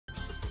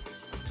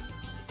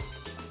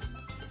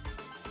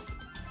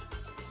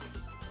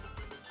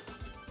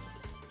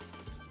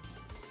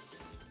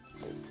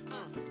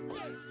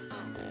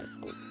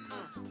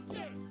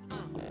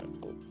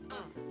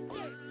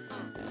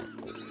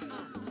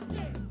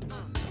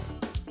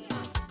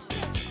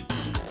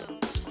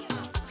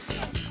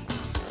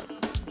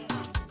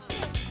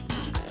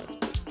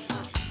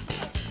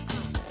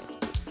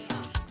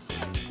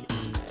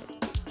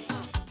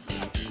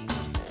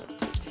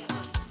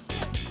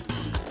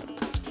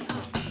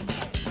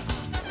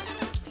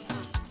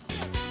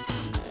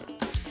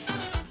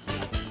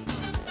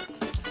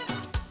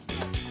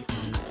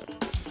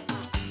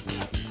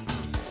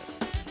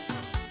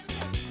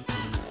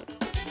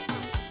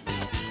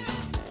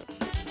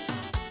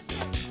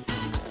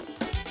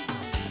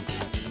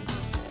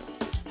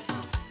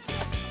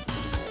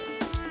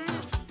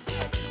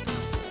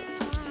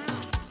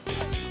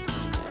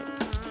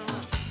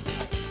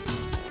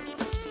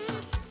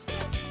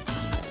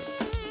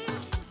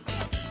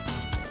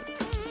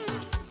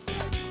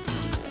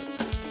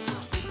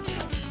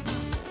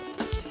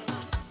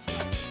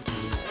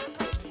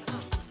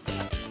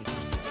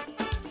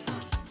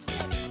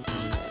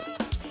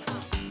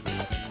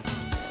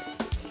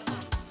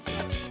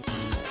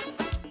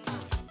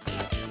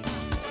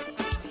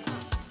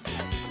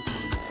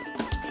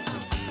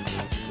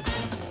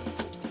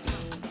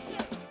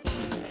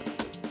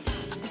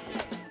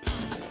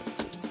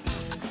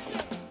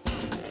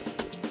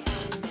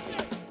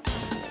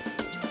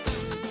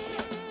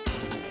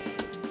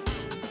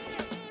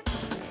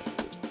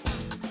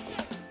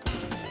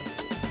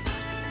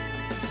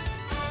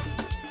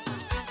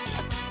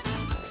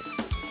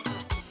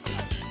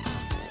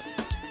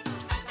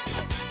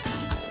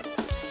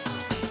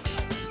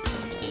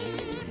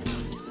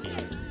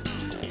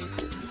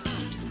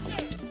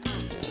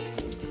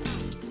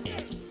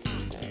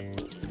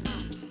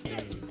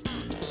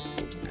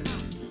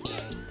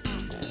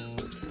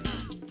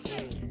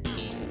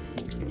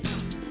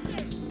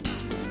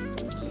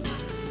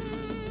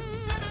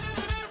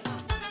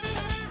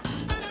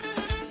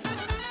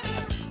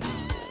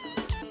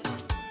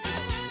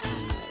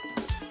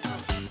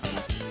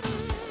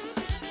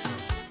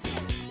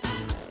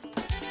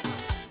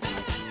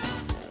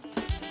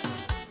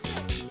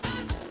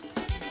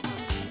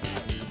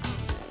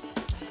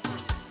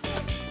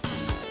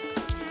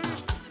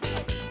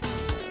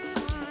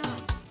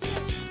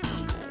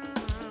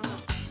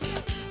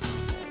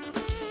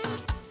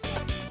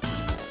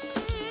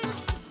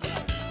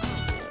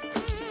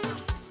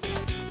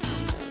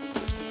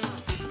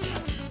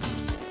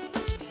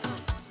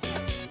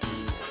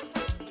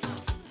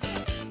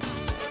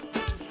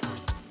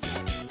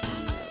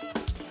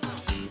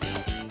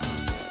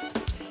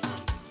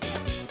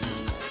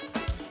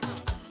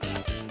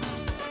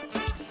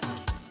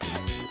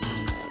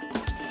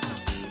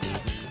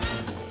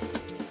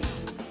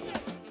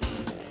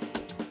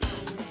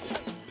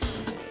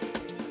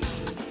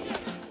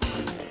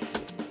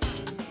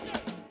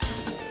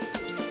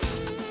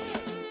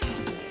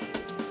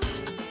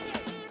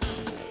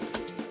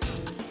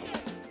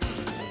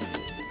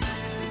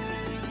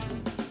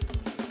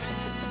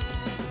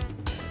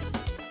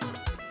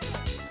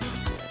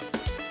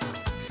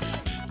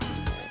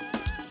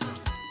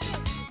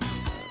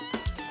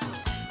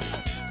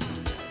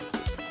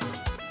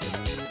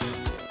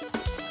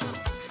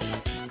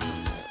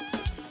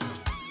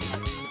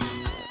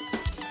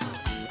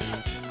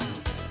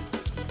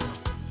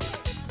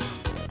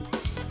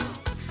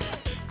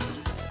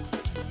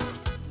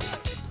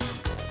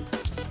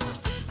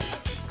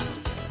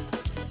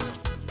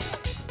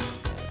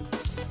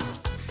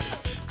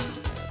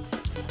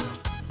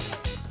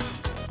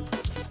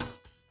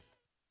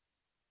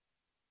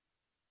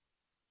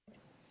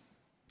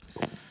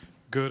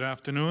Good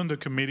afternoon. The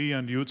Committee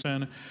on Youth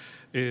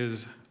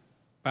is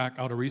back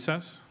out of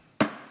recess.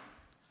 I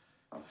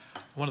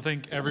want to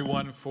thank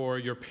everyone for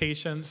your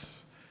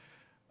patience.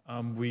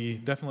 We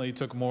definitely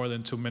took more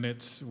than 2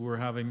 minutes. We're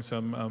having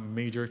some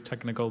major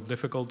technical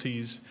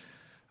difficulties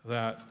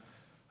that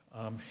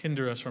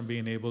hinder us from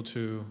being able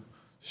to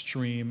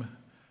stream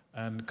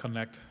and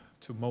connect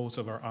to most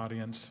of our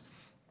audience.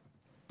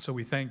 So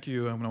we thank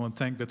you, and I want to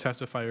thank the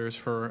testifiers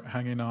for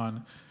hanging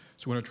on.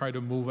 So we're going to try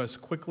to move as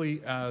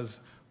quickly as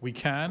we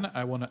can.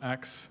 I want to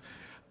ask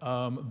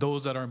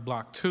those that are in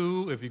block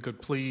 2, if you could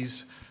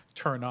please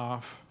turn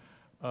off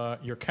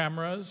your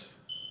cameras,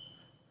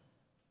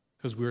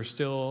 because we're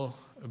still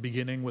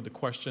beginning with the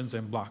questions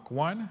in block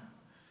 1.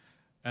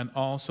 And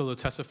also the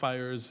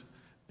testifiers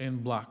in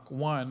block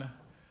 1,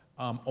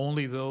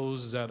 only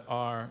those that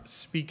are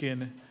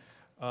speaking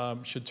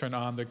should turn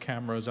on their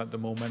cameras at the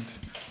moment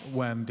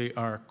when they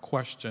are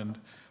questioned.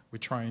 We're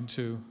trying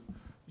to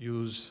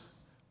use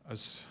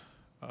as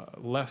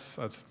less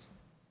as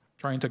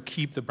trying to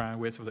keep the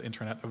bandwidth of the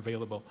internet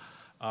available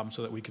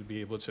so that we could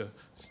be able to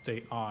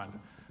stay on.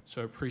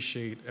 So I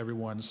appreciate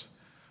everyone's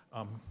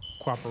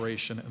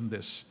cooperation in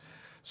this.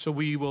 So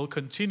we will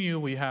continue.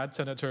 We had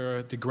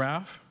Senator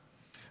DeGraff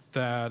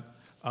that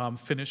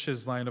finished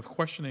his line of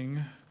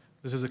questioning.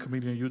 This is a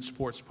Committee on Youth,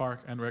 Sports,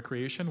 Park, and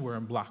Recreation. We're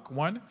in block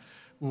 1.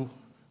 We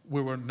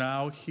will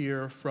now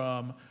hear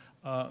from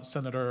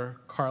Senator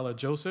Karla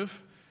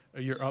Joseph.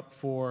 You're up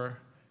for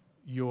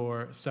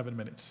your 7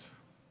 minutes.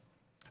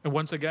 And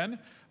once again,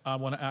 I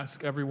want to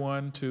ask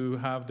everyone to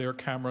have their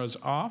cameras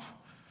off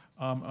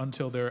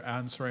until they're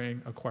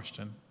answering a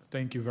question.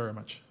 Thank you very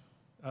much.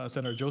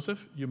 Senator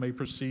Joseph, you may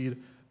proceed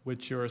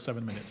with your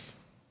 7 minutes.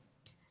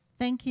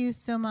 Thank you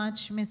so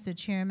much, Mr.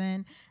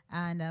 Chairman,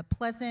 and a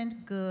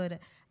pleasant good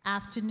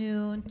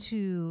afternoon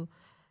to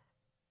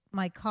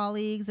my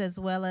colleagues as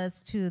well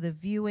as to the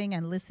viewing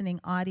and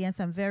listening audience.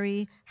 I'm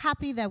very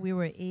happy that we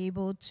were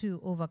able to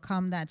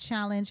overcome that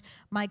challenge.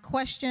 My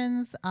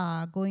questions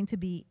are going to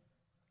be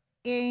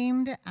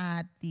aimed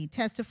at the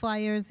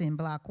testifiers in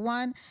block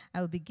 1.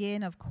 I will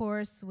begin, of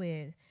course,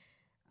 with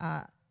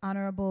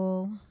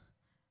Honorable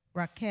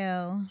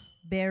Raquel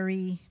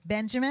Berry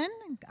Benjamin,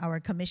 our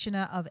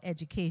Commissioner of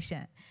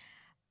Education.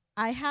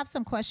 I have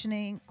some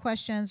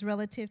questions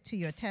relative to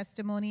your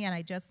testimony, and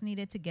I just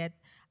needed to get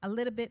a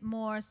little bit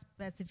more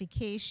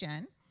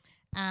specification.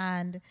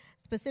 And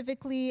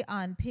specifically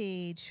on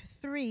page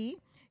 3,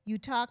 you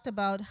talked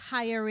about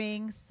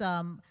hiring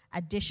some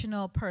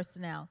additional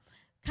personnel.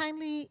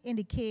 Kindly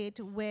indicate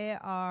where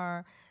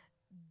are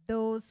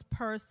those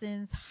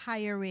persons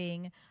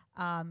hiring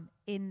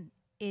in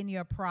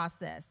your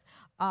process.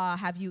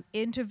 Have you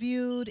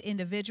interviewed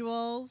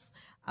individuals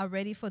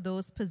ready for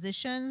those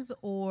positions,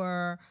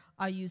 or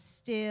are you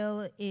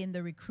still in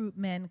the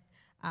recruitment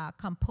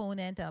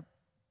component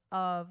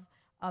of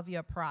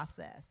your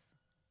process?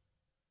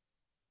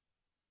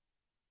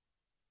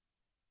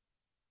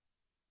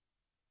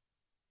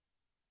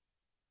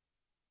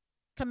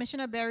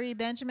 Commissioner Berry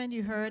Benjamin,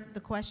 you heard the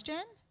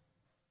question?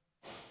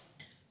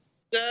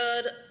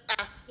 Good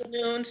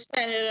afternoon,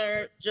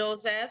 Senator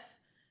Joseph.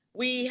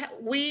 We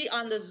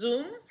on the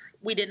Zoom,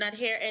 we did not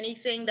hear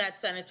anything that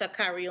Senator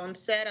Carrion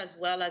said, as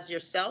well as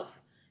yourself.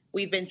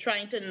 We've been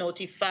trying to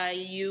notify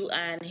you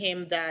and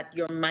him that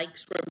your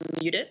mics were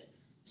muted.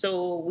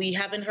 So we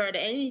haven't heard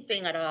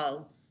anything at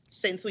all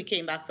since we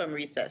came back from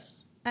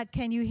recess.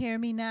 Can you hear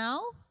me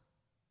now?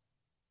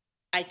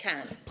 I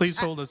can. Please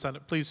hold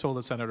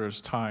the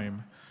senator's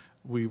time.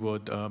 We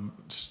would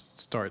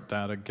start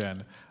that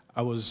again.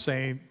 I was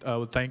saying,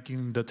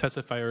 thanking the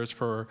testifiers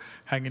for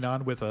hanging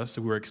on with us.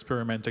 We were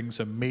experimenting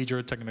some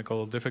major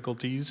technical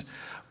difficulties,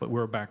 but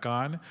we're back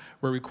on.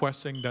 We're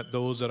requesting that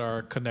those that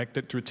are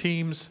connected through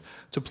Teams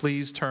to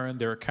please turn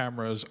their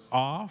cameras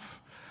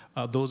off.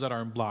 Those that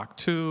are in block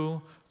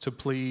 2 to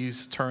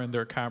please turn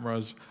their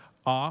cameras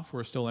off.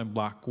 We're still in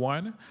block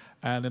 1.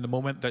 And in the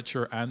moment that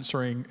you're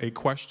answering a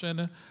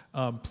question,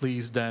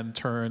 please then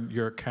turn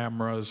your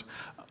cameras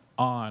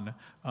on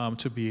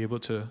to be able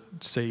to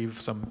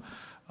save some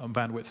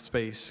bandwidth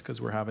space,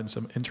 because we're having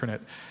some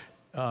internet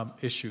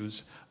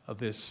issues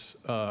this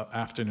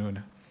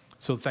afternoon.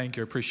 So thank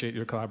you, appreciate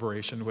your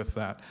collaboration with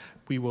that.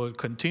 We will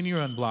continue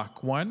on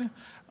block 1.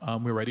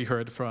 We already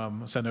heard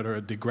from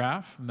Senator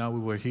DeGraff. Now we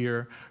will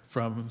hear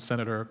from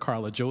Senator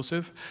Karla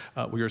Joseph.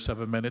 With your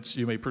 7 minutes,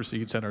 you may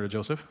proceed, Senator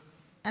Joseph.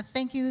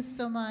 Thank you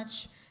so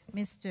much,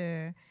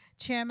 Mr.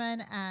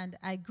 Chairman. And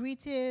I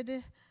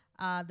greeted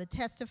the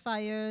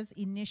testifiers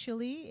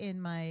initially in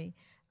my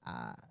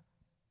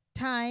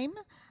time.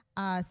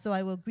 So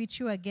I will greet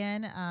you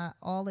again,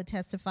 all the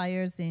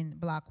testifiers in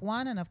block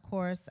 1, and of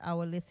course,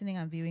 our listening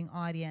and viewing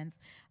audience.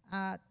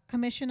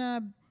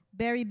 Commissioner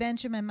Berry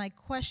Benjamin, my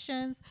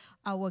questions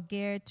were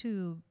geared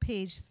to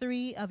page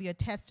 3 of your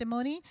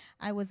testimony.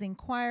 I was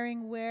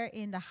inquiring where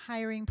in the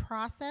hiring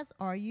process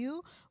are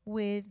you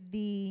with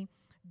the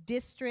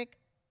district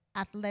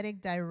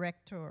athletic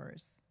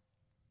directors?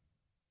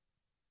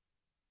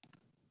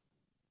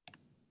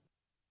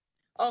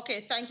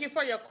 Okay, thank you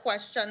for your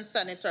question,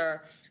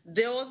 Senator.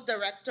 Those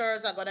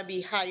directors are going to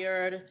be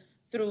hired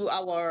through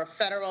our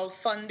federal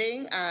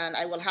funding, and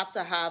I will have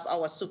to have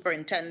our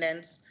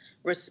superintendents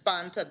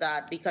respond to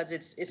that because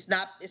it's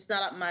not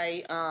at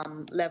my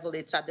level,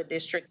 it's at the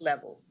district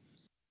level.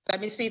 Let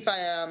me see if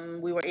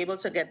we were able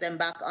to get them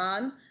back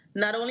on.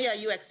 Not only are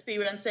you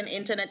experiencing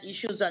internet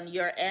issues on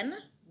your end,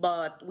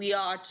 but we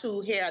are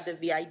too here at the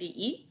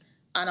VIDE,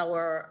 and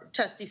our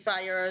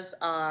testifiers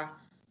are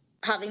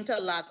having to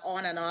log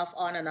on and off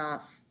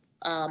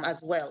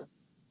as well.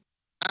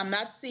 I'm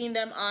not seeing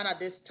them on at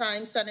this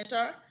time,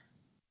 Senator.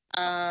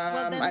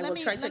 I will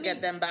try to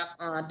get them back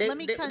on. They'll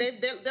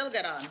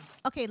get on.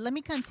 Okay, let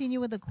me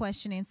continue with the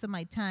questioning so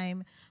my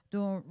time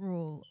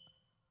don't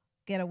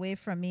get away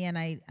from me and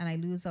I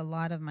lose a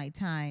lot of my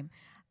time.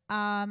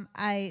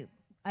 I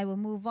will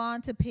move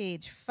on to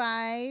page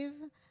 5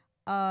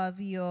 of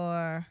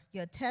your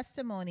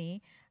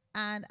testimony,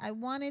 and I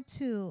wanted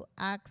to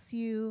ask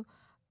you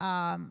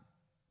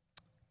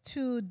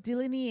to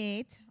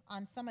delineate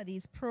on some of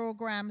these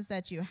programs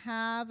that you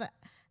have,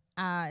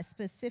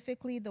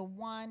 specifically the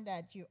one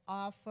that you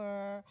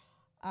offer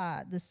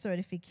the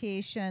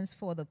certifications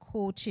for the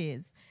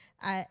coaches.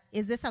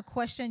 Is this a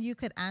question you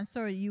could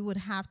answer, or you would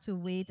have to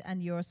wait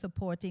on your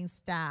supporting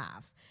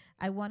staff?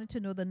 I wanted to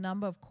know the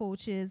number of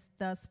coaches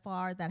thus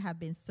far that have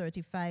been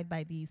certified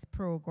by these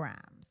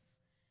programs.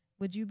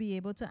 Would you be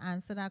able to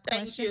answer that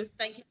question?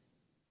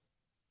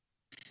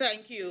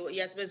 Thank you.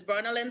 Yes, Ms.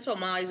 Bernalyn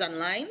Thomas is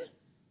online,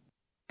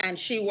 and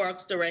she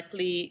works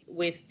directly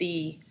with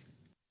the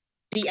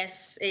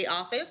DSA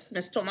office.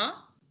 Ms. Thomas?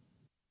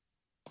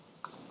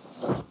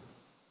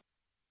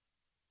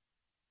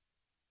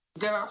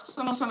 Good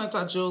afternoon,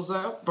 Senator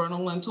Joseph.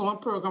 Bernalyn Thomas,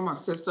 Program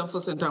Assistant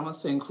for St.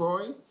 Thomas St.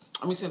 Croix.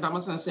 St.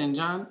 Thomas and St.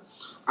 John.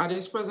 At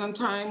this present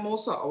time,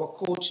 most of our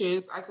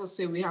coaches, I could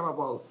say we have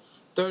about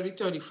 30,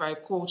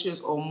 35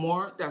 coaches or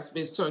more that's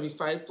been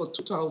certified for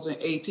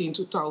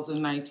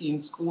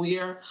 2018-2019 school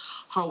year.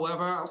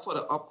 However, for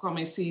the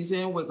upcoming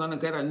season, we're going to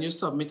get a new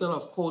submittal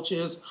of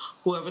coaches,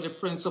 whoever the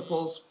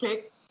principals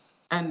pick,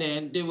 and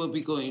then they will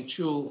be going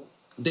through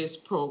this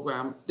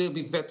program. They'll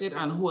be vetted,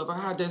 and whoever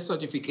had their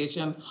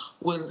certification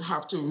will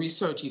have to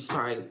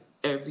recertify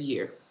every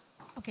year.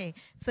 Okay,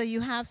 so you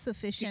have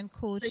sufficient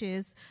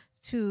coaches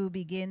to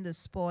begin the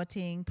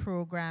sporting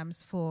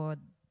programs for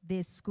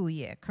this school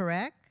year,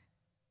 correct?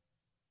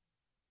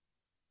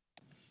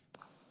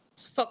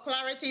 For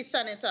clarity,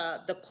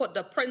 Senator,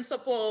 the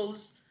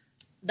principals,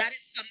 that is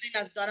something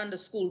that's done on the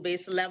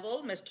school-based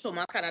level. Ms.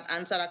 Thomas cannot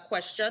answer that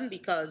question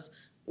because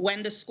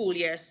when the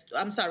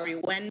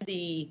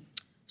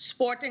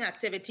sporting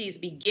activities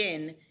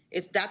begin,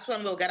 that's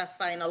when we'll get a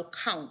final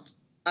count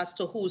as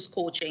to who's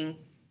coaching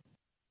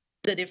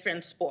the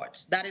different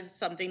sports. That is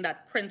something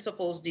that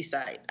principals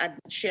decide and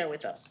share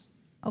with us.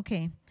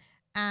 Okay.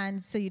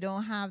 And so you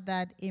don't have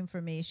that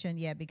information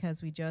yet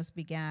because we just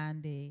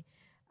began the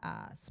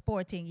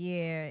sporting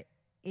year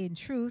in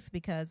truth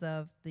because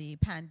of the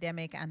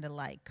pandemic and the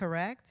like,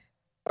 correct?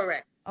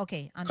 Correct.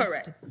 Okay,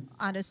 correct.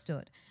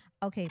 Understood.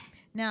 Okay,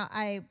 now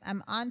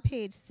I'm on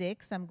page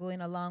 6. I'm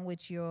going along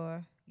with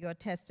your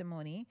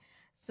testimony.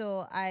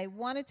 So I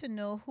wanted to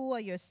know who are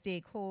your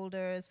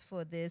stakeholders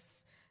for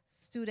this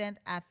student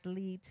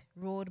athlete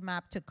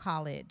roadmap to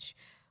college.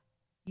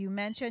 You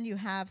mentioned you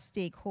have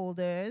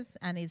stakeholders,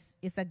 and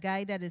it's a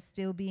guide that is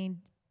still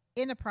being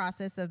in the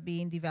process of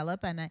being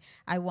developed, and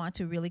I want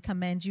to really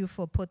commend you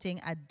for putting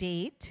a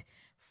date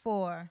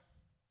for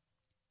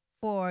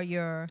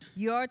your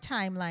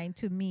timeline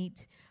to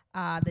meet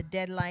the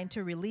deadline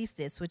to release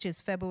this, which is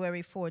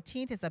February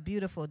 14th. It's a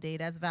beautiful day.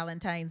 That's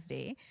Valentine's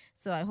Day.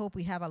 So I hope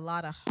we have a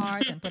lot of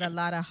heart and put a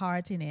lot of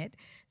heart in it.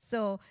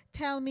 So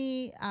tell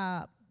me,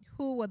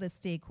 who were the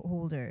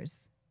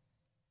stakeholders?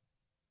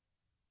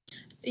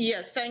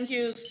 Yes, thank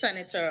you,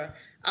 Senator.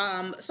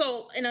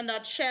 So in a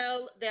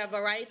nutshell, there are a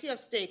variety of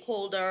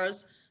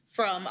stakeholders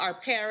from our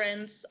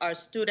parents, our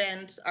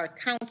students, our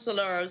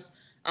counselors,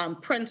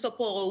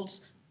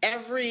 principals,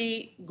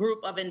 every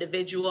group of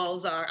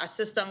individuals, our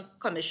assistant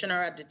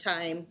commissioner at the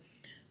time,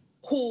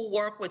 who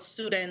work with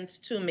students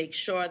to make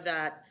sure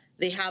that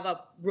they have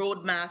a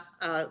roadmap,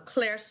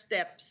 clear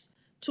steps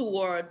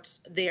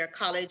towards their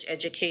college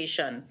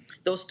education,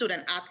 those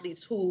student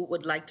athletes who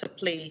would like to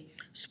play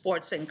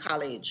sports in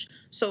college.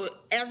 So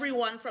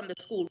everyone from the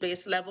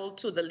school-based level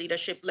to the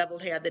leadership level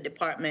here at the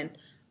Department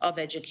of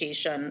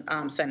Education,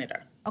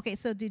 Senator. Okay,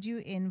 so did you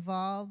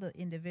involve the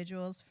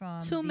individuals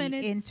from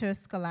the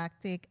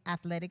Interscholastic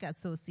Athletic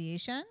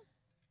Association?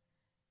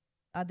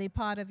 Are they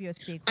part of your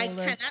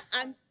stakeholders?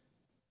 I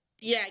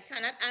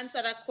cannot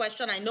answer that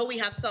question. I know we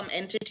have some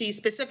entities,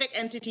 specific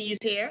entities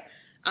here.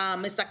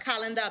 Mr.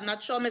 Calendar, I'm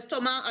not sure. Ms.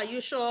 Thomas, are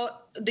you sure?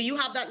 Do you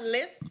have that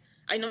list?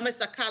 I know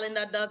Mr.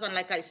 Calendar does, and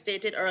like I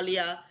stated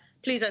earlier,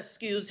 please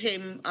excuse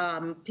him.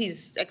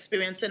 He's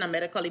experiencing a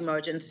medical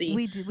emergency.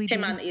 We did.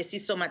 Him and AC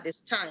Som at this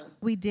time.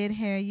 We did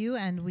hear you,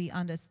 and we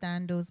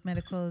understand those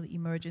medical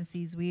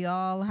emergencies. We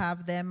all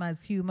have them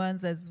as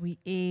humans as we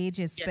age,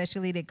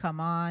 especially yes. They come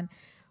on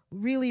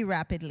really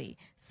rapidly.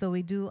 So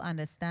we do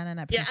understand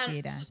and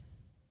appreciate that.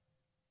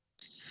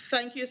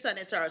 Thank you,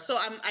 Senator. So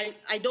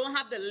I don't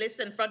have the list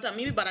in front of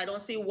me, but I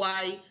don't see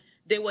why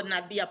they would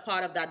not be a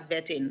part of that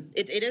vetting.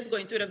 It is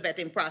going through the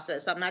vetting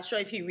process. I'm not sure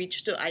if he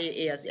reached to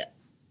IAA as yet.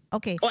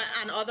 Okay.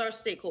 And other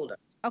stakeholders.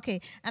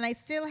 Okay, and I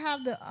still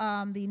have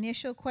the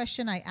initial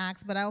question I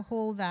asked, but I'll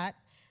hold that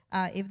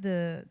if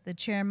the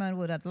chairman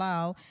would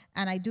allow.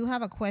 And I do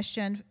have a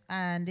question,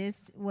 and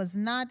this was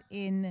not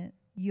in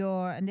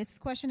your, and this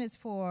question is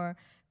for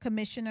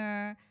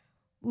Commissioner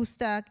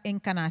Ustac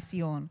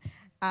Encarnacion.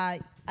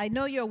 I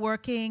know you're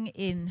working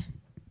in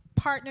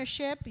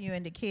partnership, you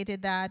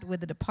indicated that, with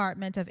the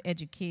Department of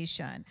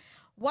Education.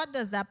 What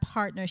does that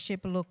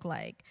partnership look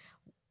like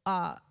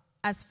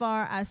as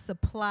far as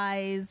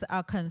supplies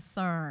are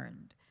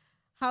concerned?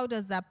 How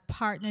does that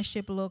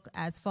partnership look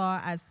as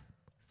far as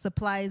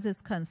supplies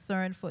is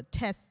concerned for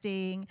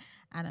testing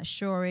and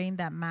assuring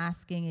that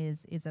masking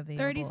is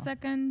available? 30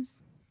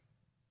 seconds.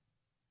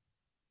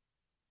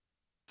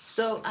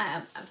 So,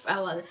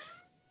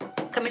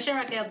 Commissioner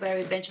Raquel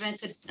Berry Benjamin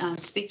could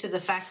speak to the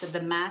fact that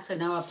the masks are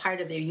now a part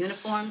of their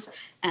uniforms,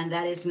 and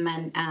that is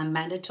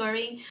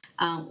mandatory.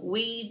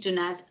 We do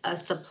not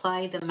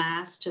supply the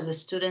masks to the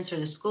students or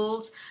the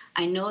schools.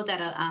 I know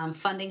that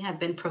funding have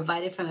been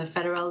provided from the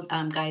federal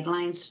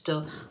guidelines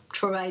to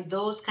provide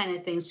those kind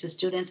of things to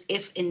students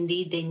if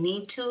indeed they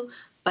need to.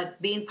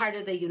 But being part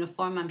of the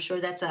uniform, I'm sure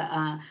that's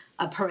a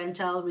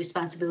parental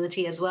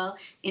responsibility as well.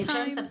 In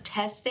terms of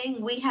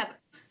testing, we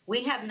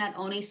have not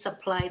only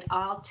supplied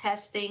all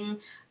testing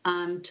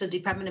to the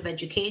Department of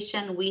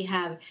Education, we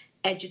have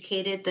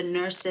educated the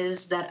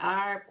nurses that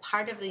are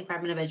part of the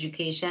Department of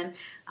Education.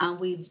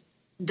 We've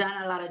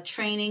done a lot of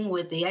training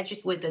with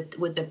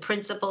the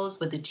principals,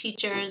 with the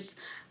teachers,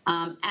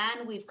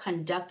 and we've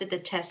conducted the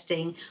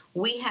testing.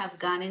 We have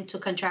gone into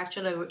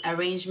contractual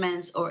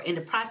arrangements, or in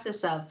the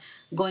process of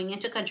going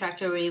into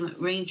contractual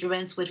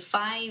arrangements with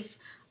 5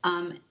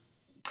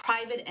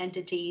 private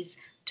entities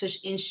to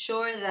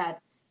ensure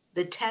that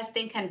the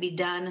testing can be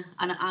done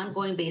on an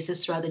ongoing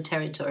basis throughout the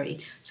territory.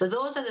 So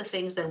those are the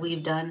things that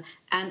we've done.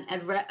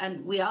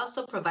 And we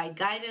also provide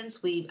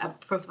guidance. We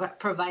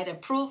provide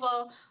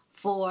approval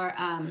for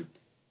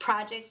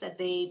projects that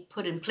they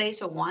put in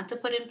place or want to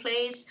put in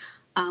place.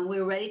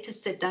 We're ready to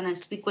sit down and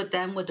speak with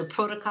them with the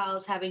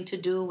protocols having to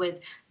do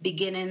with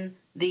beginning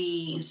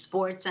the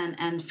sports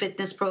and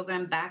fitness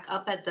program back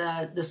up at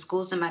the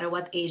schools, no matter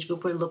what age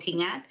group we're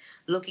looking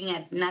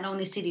at not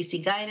only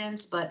CDC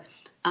guidance, but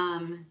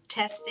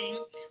testing.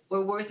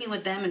 We're working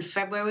with them in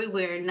February.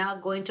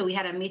 We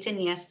had a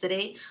meeting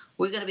yesterday.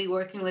 We're going to be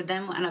working with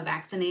them on a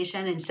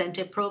vaccination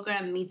incentive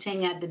program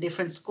meeting at the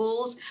different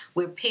schools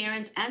where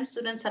parents and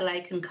students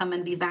alike can come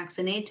and be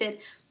vaccinated.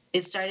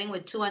 It's starting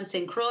with 2 on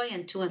St. Croix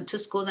and 2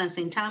 schools on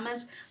St.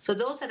 Thomas. So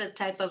those are the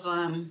type of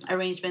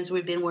arrangements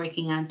we've been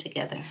working on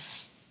together.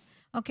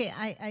 Okay,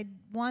 I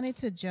wanted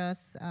to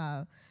just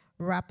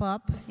wrap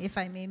up, if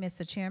I may,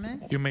 Mr.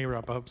 Chairman. You may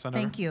wrap up, Senator.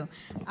 Thank you.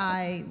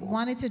 I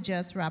wanted to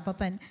just wrap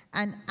up and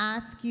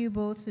ask you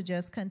both to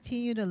just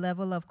continue the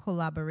level of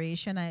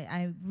collaboration.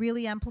 I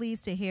really am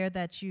pleased to hear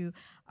that you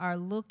are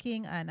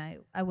looking, and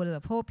I would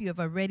have hoped you have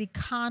already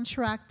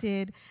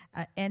contracted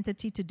an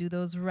entity to do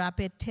those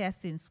rapid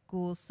tests in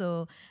schools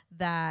so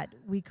that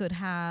we could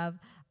have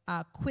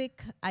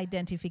quick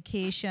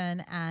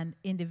identification and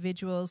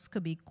individuals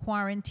could be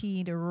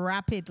quarantined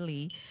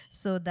rapidly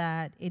so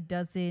that it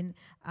doesn't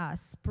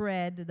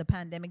spread, the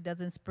pandemic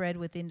doesn't spread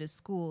within the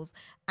schools.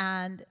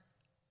 And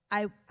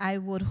I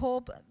would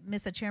hope,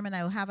 Mr. Chairman,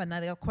 I will have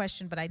another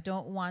question, but I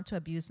don't want to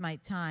abuse my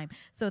time.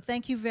 So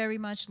thank you very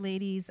much,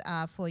 ladies,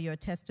 for your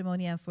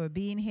testimony and for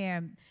being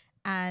here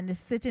and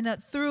sitting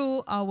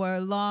through our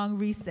long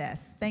recess.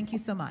 Thank you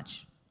so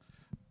much.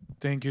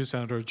 Thank you,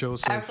 Senator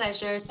Joseph. Our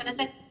pleasure.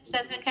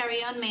 Senator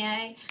Carrion, may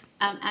I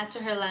add to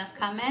her last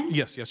comment?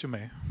 Yes, you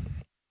may.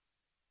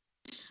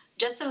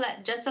 Just to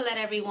let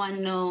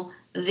everyone know,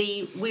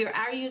 we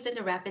are using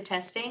the rapid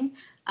testing.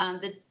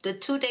 The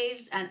 2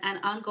 days and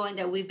ongoing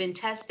that we've been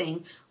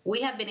testing, we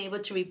have been able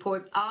to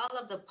report all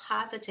of the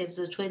positives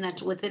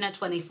within a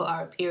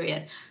 24-hour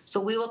period.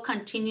 So we will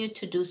continue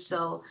to do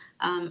so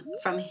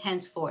from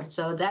henceforth.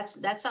 So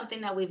that's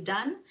something that we've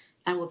done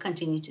and will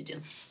continue to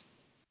do.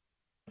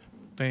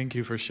 Thank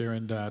you for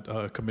sharing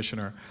that,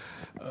 Commissioner.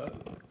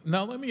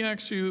 Now let me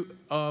ask you,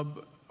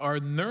 are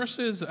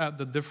nurses at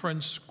the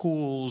different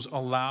schools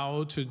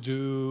allowed to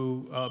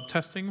do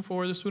testing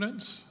for the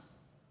students?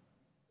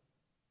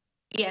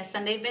 Yes,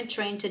 and they've been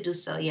trained to do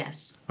so,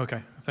 yes.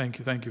 Okay, thank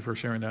you for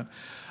sharing that.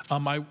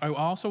 I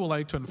also would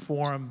like to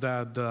inform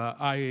that the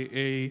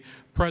IAA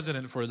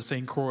president for the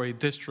St. Croix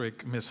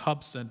district, Ms.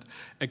 Hubson,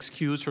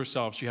 excused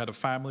herself. She had a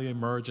family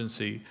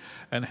emergency,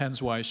 and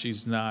hence why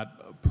she's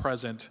not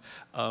present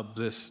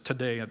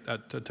today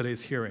at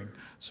today's hearing.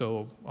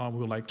 So we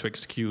would like to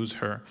excuse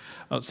her.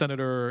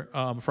 Senator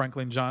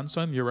Franklin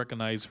Johnson, you're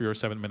recognized for your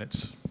 7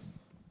 minutes.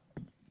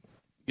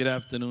 Good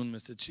afternoon,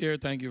 Mr. Chair.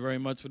 Thank you very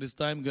much for this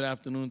time. Good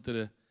afternoon to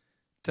the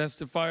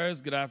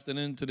testifiers. Good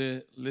afternoon to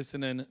the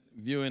listening,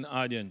 viewing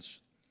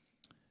audience.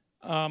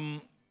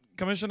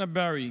 Commissioner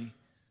Berry,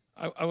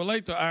 I would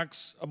like to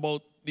ask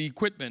about the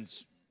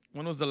equipments.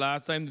 when was the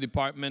last time the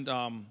department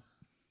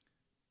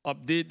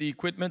update the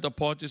equipment or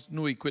purchase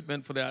new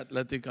equipment for the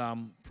athletic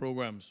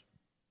programs?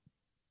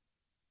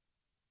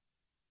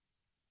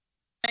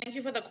 Thank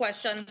you for the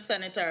question,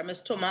 Senator.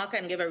 Ms. Tomar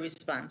can give a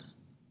response.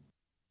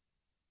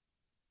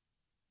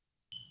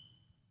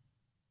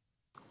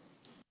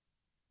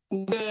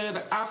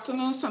 Good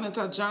afternoon,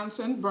 Senator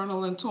Johnson,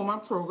 Bernal and Tomar,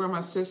 Program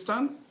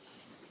Assistant.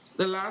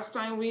 The last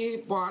time we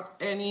bought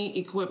any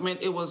equipment,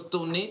 it was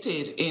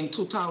donated in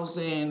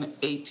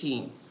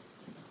 2018.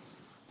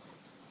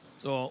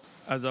 So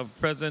as of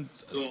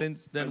present,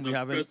 since then, we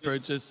haven't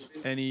purchased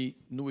any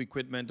new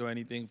equipment or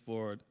anything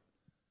for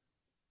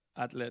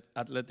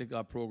athletic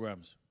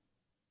programs.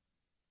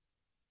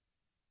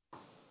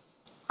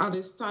 At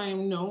this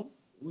time, no,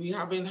 we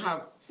haven't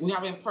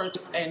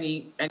purchased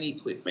any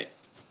equipment.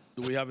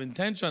 Do we have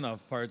intention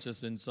of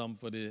purchasing some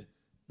for the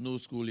new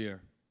school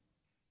year?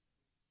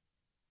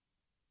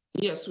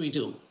 Yes, we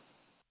do.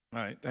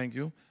 All right, thank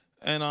you.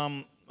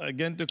 And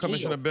again, to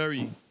Commissioner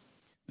Berry,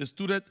 the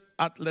student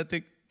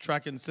athletic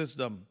tracking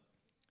system,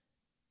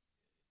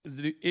 is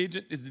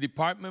the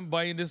department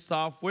buying this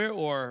software,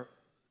 or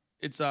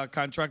it's a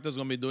contractor's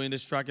going to be doing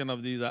this tracking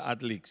of these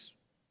athletes?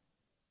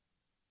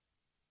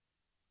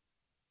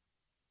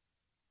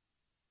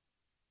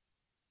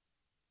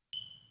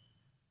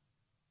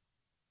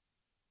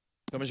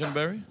 Commissioner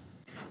Berry?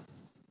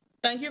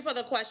 Thank you for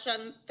the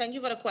question. Thank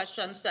you for the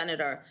question,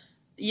 Senator.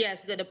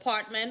 Yes, the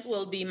department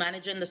will be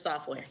managing the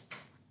software.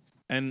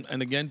 And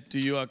again, to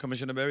you,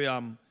 Commissioner Berry,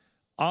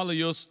 all of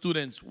your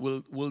students,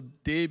 will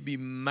they be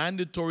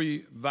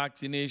mandatory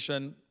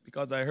vaccination?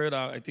 Because I heard,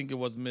 I think it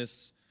was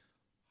Ms.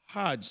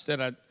 Hodge said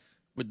that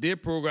with their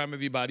program,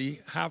 everybody,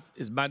 half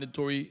is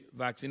mandatory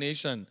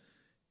vaccination.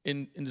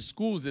 In the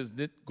schools, is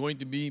it going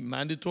to be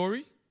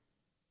mandatory?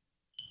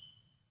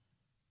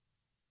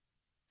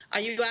 Are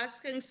you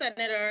asking,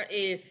 Senator,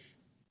 if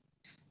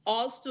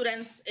all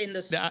students in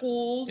the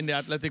schools in the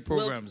athletic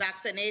programs will be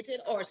vaccinated,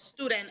 or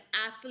student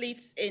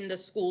athletes in the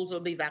schools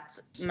will be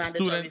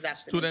mandatory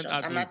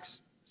vaccination?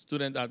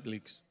 Student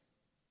athletes.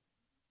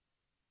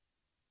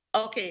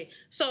 Okay,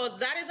 so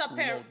that is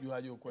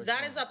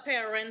a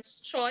parent's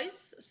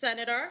choice,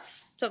 Senator,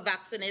 to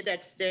vaccinate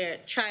their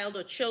child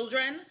or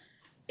children.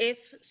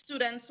 If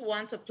students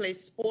want to play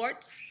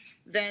sports,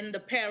 then the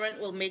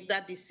parent will make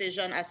that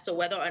decision as to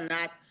whether or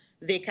not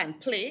they can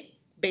play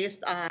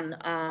based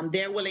on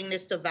their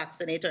willingness to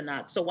vaccinate or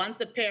not. So once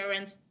the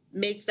parent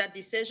makes that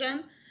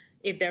decision,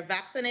 if they're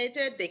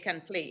vaccinated, they can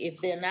play. If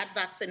they're not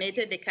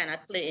vaccinated, they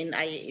cannot play in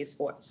IAA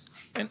sports.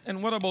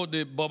 And what about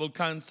the bubble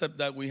concept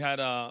that we had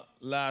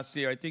last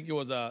year? I think it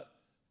was a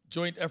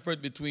joint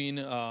effort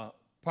between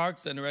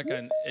Parks and Rec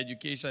and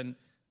Education.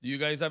 Do you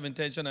guys have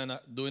intention on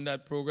doing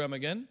that program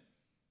again?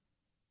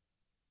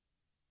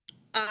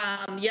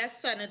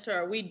 Yes,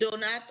 Senator. We do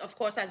not, of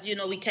course, as you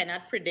know, we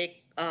cannot predict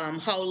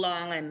how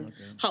long and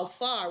how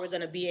far we're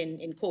going to be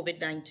in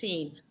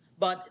COVID-19.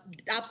 But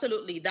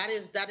absolutely, that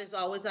is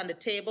always on the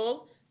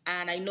table.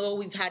 And I know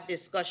we've had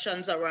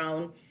discussions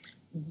around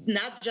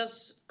not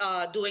just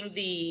doing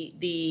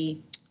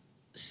the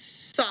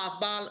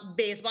softball,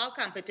 baseball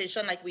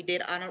competition like we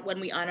did when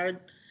we honored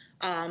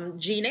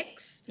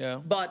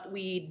GNIX, but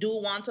we do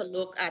want to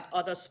look at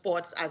other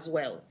sports as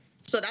well.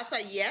 So that's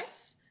a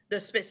yes. The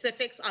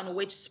specifics on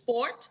which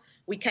sport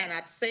we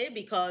cannot say,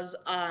 because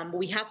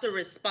we have to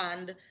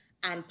respond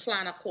and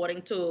plan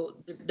according to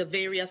the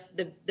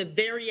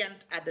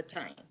variant at the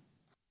time.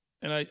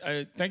 And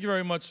I thank you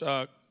very much,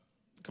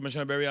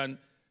 Commissioner Berry. And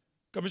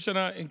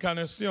Commissioner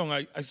Encarnacion,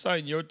 I saw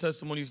in your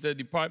testimony you said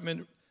the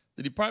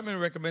department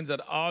recommends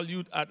that all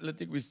youth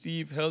athletic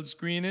receive health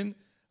screening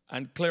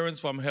and clearance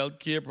from health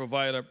care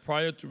provider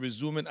prior to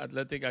resuming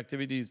athletic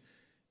activities.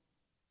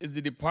 Is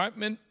the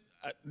department,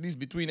 at least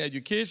between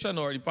education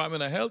or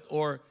Department of Health,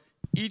 or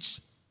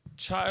each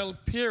child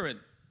parent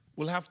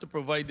will have to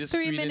provide this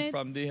screening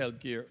from the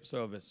healthcare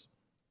service?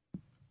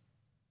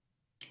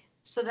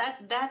 So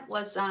that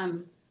was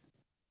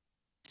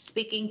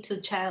speaking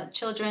to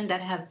children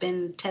that have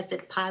been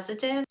tested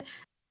positive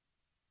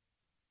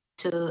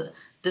to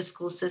the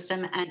school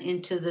system and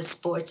into the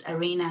sports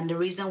arena. And the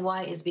reason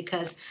why is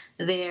because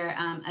they're,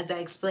 as I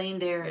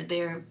explained,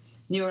 they're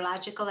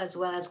neurological as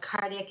well as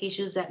cardiac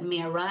issues that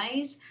may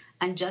arise.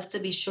 And just to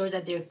be sure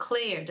that they're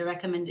clear,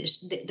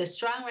 the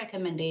strong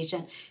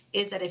recommendation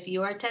is that if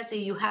you are tested,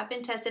 you have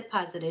been tested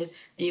positive,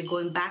 and you're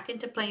going back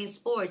into playing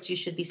sports, you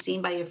should be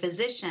seen by your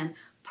physician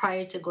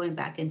prior to going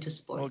back into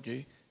sports.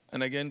 Okay.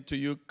 And again, to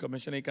you,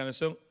 Commissioner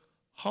Encarnacion,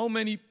 how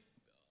many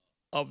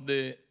of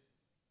the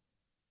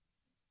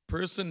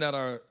person that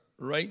are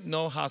right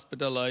now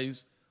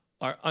hospitalized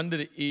are under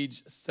the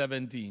age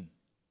 17?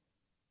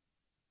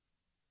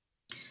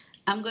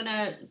 I'm going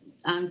to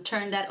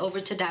turn that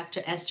over to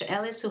Dr. Esther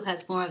Ellis, who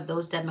has more of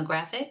those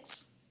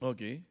demographics.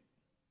 Okay.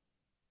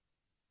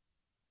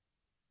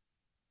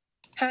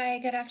 Hi,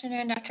 good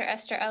afternoon, Dr.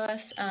 Esther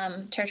Ellis,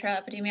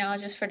 territorial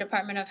epidemiologist for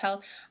Department of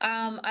Health.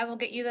 I will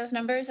get you those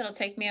numbers. It'll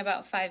take me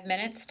about 5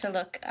 minutes to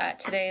look at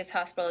today's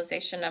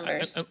hospitalization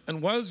numbers.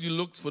 And whilst you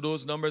look for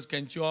those numbers,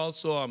 can't you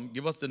also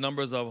give us the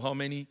numbers of how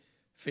many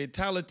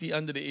fatality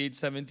under the age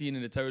 17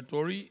 in the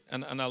territory?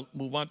 And I'll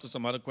move on to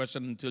some other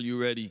questions until you're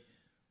ready.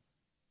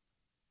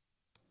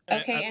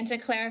 Okay, and to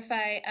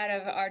clarify, out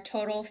of our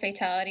total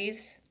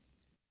fatalities?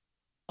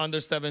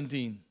 Under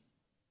 17.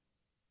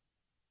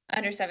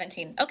 Under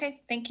 17.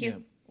 Okay, thank you. Yeah.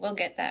 We'll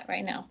get that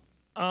right now.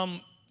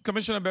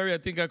 Commissioner Berry, I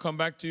think I'll come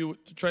back to you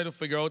to try to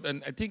figure out,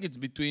 and I think it's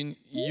between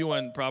you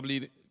and probably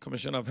the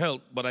Commissioner of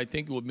Health, but I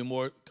think it would be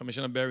more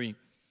Commissioner Berry.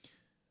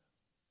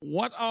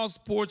 What all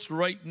sports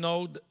right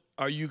now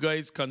are you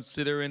guys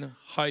considering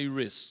high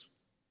risk?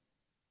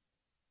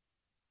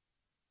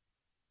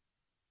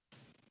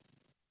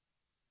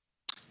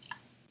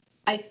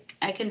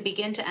 I can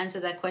begin to answer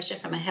that question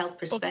from a health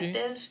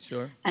perspective. Okay,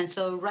 sure. And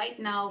so right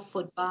now,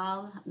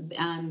 football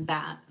and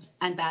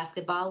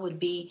basketball would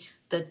be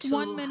the two.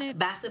 1 minute.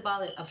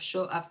 Basketball,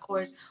 of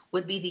course,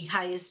 would be the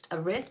highest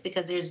risk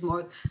because there's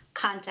more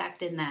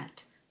contact in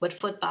that, but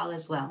football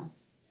as well.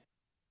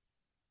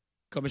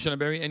 Commissioner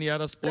Berry, any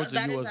other sports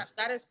That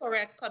is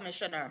correct,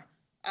 Commissioner.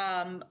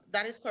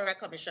 That is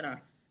correct, Commissioner.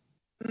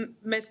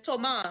 Ms.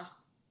 Thomas,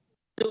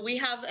 do we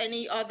have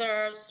any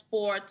other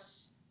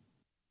sports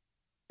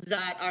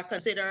that are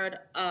considered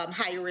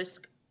high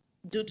risk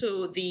due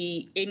to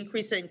the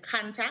increase in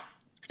contact,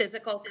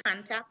 physical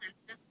contact?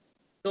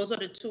 Those are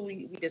the two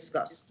we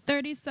discussed.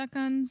 30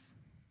 seconds.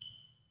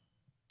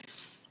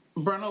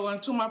 Bruno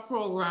went to my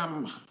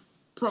program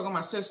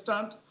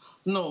assistant.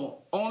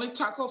 No, only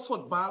tackle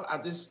football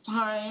at this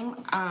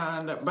time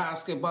and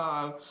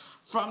basketball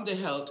from the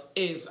health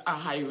is a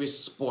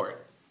high-risk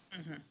sport.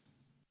 Mm-hmm.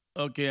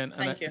 Okay, and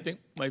I think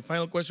my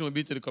final question would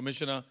be to the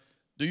Commissioner.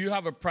 Do you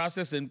have a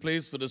process in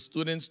place for the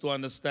students to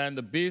understand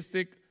the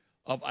basic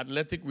of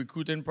athletic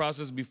recruiting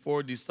process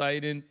before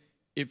deciding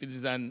if it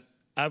is an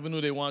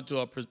avenue they want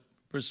to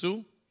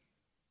pursue?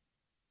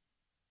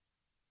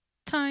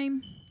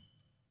 Time.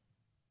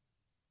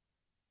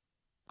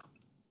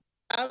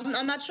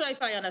 I'm not sure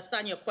if I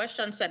understand your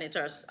question,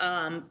 Senators.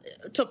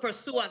 To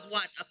pursue as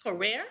what, a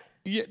career?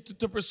 Yeah,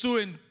 to pursue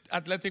in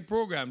athletic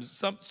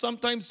programs.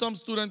 Sometimes some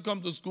students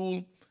come to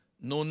school,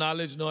 no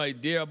knowledge, no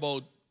idea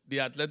about the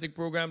athletic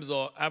programs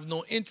or have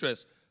no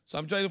interest. So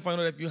I'm trying to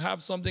find out if you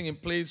have something in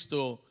place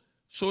to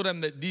show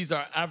them that these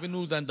are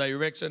avenues and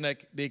direction that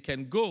they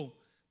can go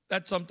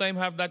that sometimes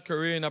have that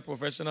career in a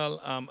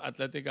professional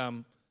athletic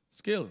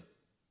skill.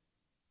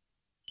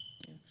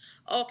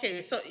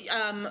 Okay, so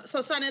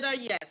Senator,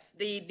 yes.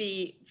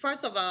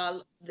 First of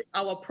all,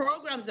 our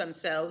programs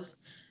themselves,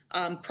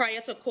 prior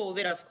to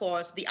COVID, of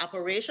course, the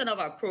operation of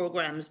our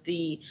programs,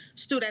 the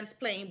students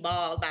playing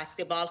ball,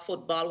 basketball,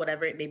 football,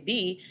 whatever it may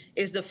be,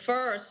 is the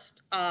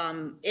first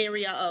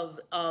area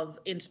of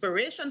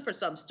inspiration for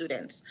some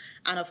students.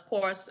 And of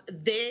course,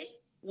 they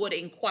would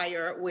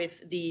inquire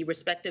with the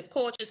respective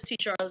coaches,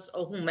 teachers,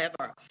 or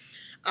whomever.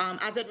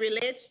 As it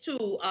relates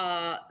to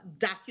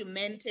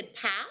documented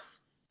path,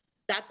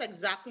 that's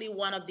exactly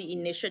one of the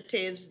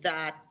initiatives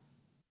that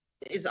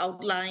is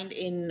outlined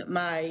in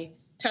my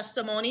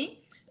testimony.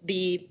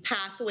 The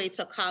pathway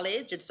to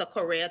college, it's a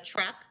career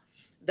track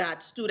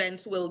that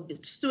students,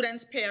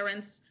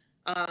 parents,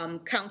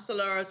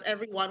 counselors,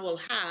 everyone will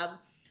have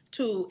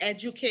to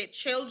educate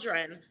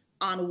children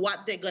on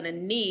what they're going to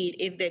need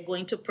if they're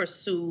going to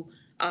pursue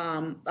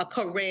a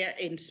career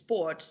in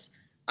sports,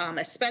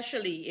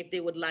 especially if they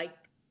would like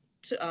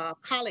to,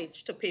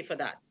 college to pay for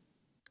that.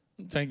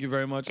 Thank you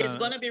very much. It's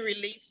going to be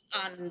released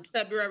on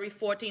February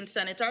 14th,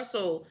 Senator,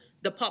 so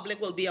the public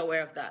will be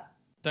aware of that.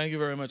 Thank you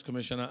very much,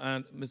 Commissioner.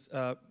 And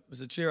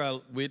Mr. Chair,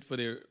 I'll wait for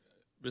the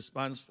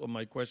response for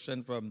my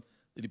question from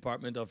the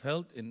Department of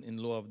Health in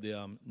lieu of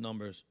the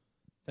numbers.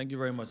 Thank you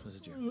very much,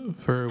 Mr. Chair.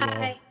 Very well.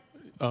 Hi.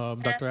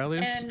 Dr.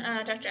 Elias?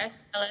 And Dr.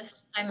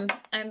 Ellis,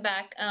 I'm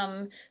back.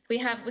 We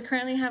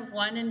currently have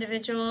one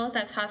individual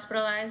that's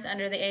hospitalized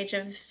under the age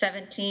of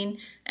 17,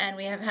 and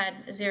we have had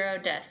 0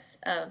 deaths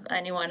of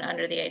anyone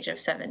under the age of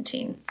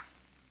 17.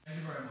 Thank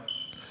you very much.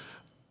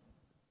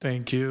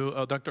 Thank you.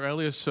 Dr.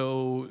 Elias,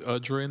 so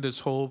during this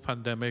whole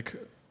pandemic,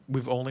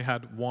 we've only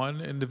had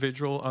one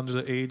individual under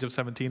the age of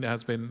 17 that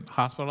has been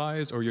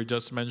hospitalized, or you're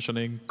just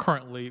mentioning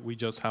currently we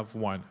just have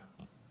one?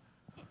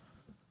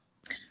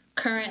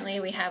 Currently,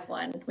 we have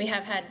one. We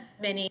have had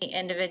many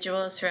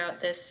individuals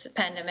throughout this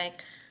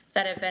pandemic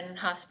that have been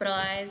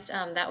hospitalized.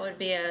 That would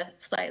be a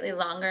slightly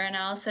longer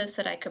analysis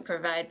that I could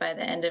provide by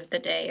the end of the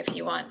day if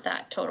you want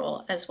that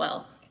total as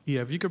well.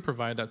 Yeah, if you could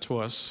provide that to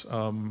us,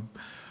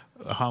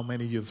 how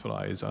many youth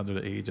hospitalized under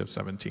the age of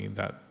 17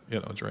 that,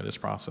 during this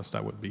process,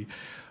 that would be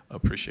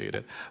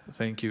appreciated.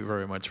 Thank you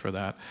very much for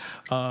that.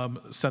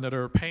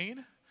 Senator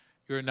Payne,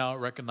 you're now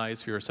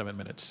recognized for your 7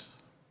 minutes.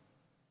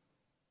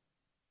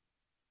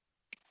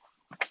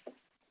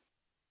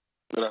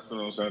 Good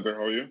afternoon, Senator.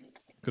 How are you?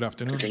 Good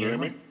afternoon. Can you hear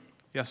me?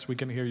 Yes, we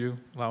can hear you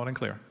loud and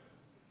clear.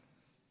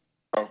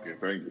 Okay.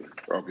 thank you.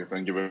 Okay,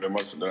 thank you very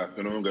much. Good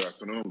afternoon, good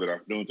afternoon, good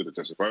afternoon to the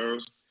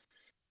testifiers.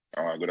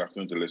 Good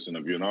afternoon to the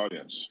listening viewing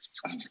audience.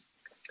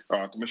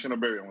 Commissioner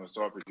Berry, I want to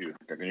start with you.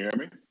 Can you hear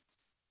me?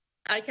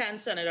 I can,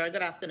 Senator.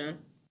 Good afternoon.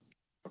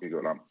 Okay,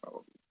 good.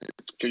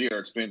 Can you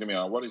explain to me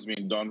what is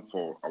being done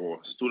for our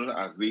student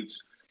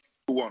athletes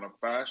who are on a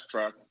fast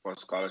track for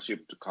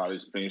scholarship to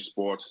college playing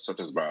sports such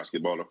as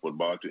basketball or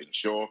football to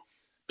ensure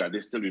that they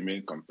still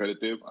remain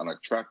competitive and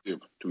attractive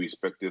to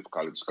respective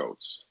college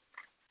scouts?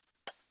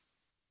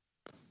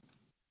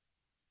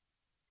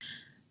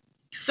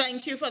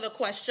 Thank you for the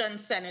question,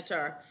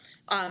 Senator.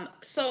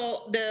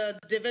 So the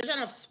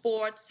Division of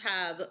Sports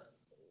have,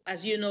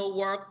 as you know,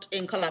 worked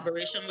in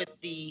collaboration with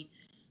the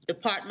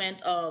Department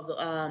of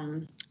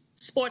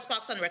Sports,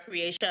 Parks, and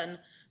Recreation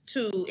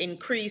to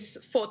increase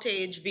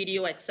footage,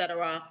 video,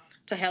 etc.,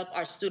 to help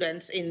our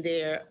students in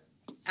their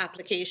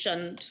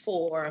application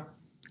for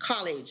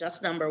college.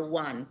 That's number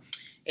one.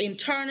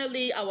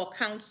 Internally, our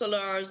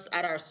counselors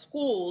at our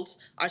schools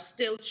are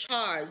still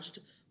charged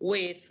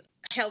with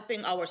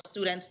helping our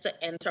students to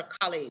enter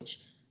college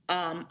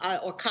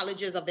or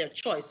colleges of their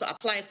choice, so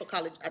apply for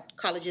college at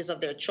colleges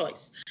of their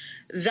choice.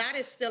 That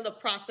is still the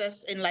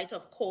process in light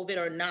of COVID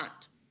or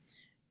not.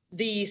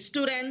 The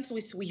students,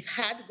 we've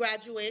had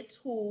graduates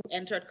who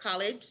entered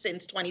college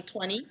since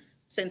 2020,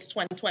 since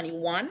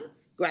 2021,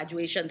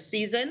 graduation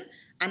season,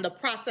 and the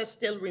process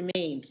still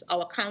remains.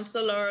 Our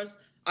counselors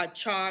are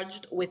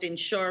charged with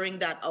ensuring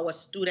that our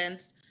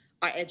students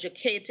are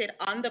educated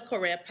on the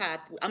career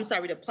path,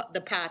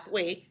 the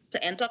pathway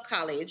to enter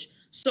college.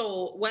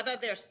 So whether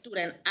they're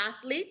student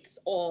athletes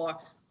or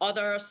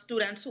other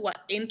students who are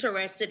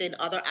interested in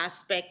other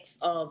aspects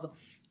of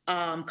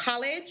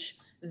college,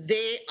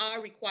 they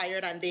are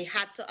required and they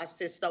had to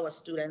assist our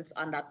students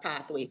on that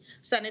pathway.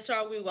 Senator,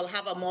 we will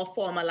have a more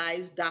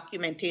formalized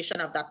documentation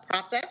of that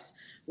process,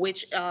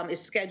 which is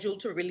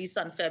scheduled to release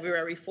on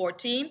February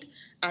 14th,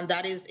 and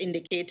that is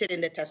indicated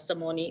in the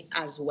testimony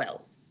as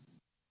well.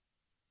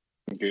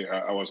 Okay,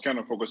 I was kind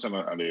of focusing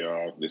on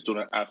the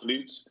student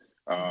athletes.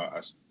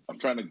 I'm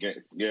trying to get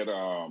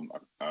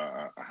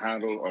a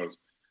handle of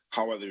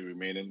how are they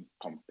remaining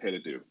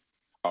competitive.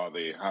 Are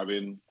they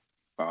having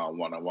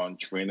one-on-one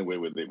training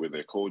with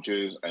their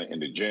coaches in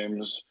the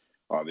gyms?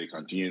 Are they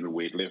continuing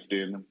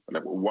weightlifting?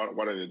 Like,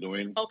 what are they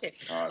doing? Okay.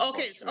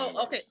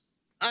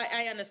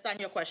 I understand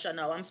your question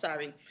now. I'm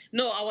sorry.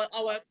 No,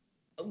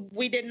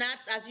 we did not,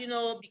 as you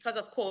know, because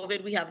of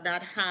COVID, we have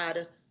not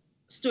had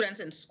students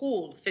in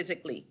school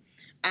physically.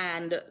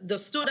 And the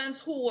students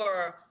who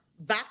were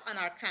back on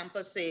our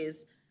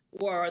campuses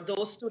were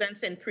those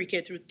students in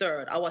pre-K through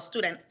third, our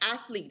student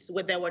athletes,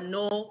 where there were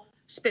no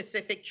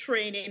specific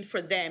training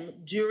for them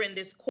during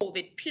this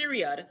COVID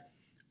period.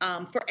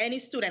 For any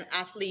student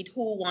athlete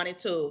who wanted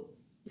to,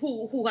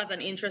 who has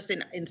an interest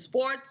in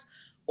sports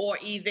or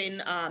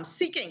even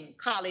seeking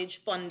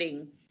college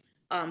funding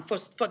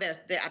for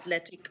their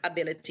athletic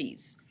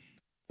abilities.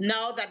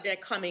 Now that they're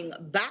coming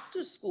back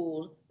to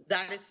school,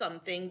 that is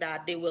something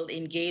that they will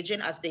engage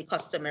in as they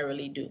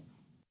customarily do.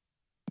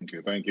 Okay,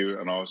 thank you.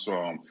 And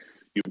also,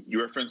 you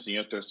referenced in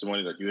your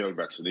testimony that you held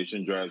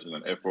vaccination drives in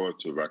an effort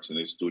to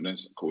vaccinate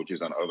students,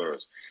 coaches, and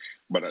others,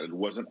 but it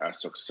wasn't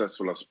as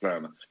successful as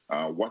planned.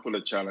 What were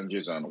the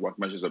challenges and what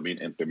measures are being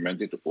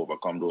implemented to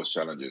overcome those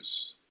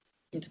challenges?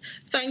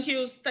 Thank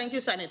you,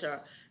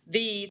 Senator.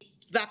 The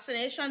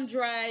vaccination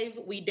drive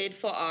we did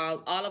for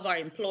all of our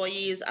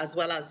employees as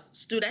well as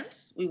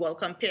students. We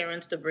welcome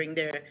parents to bring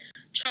their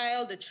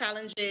child. The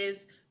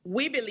challenges,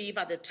 we believe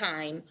at the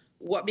time,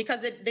 were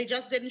because they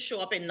just didn't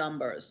show up in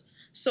numbers.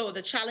 So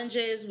the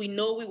challenges, we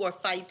know we were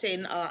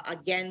fighting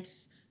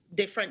against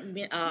different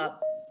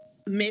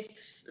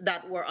myths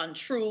that were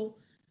untrue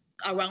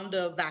around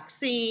the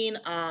vaccine,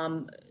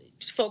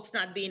 folks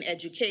not being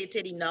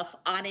educated enough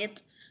on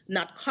it,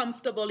 not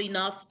comfortable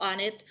enough on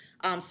it.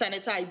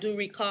 Senator, I do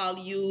recall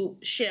you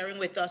sharing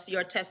with us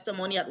your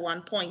testimony at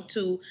one point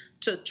to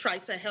try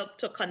to help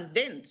to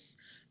convince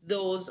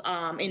those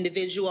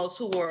individuals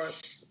who were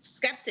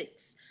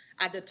skeptics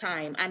at the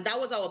time. And that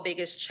was our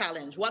biggest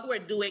challenge. What we're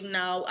doing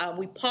now,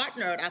 we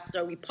partnered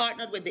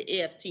with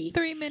the AFT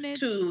 3 minutes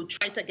to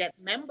try to get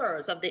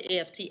members of the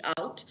AFT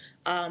out.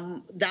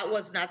 That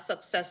was not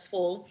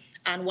successful.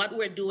 And what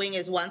we're doing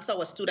is once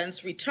our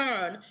students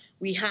return,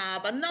 we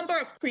have a number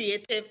of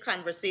creative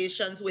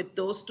conversations with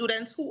those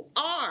students who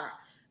are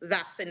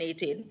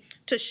vaccinated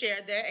to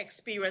share their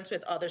experience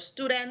with other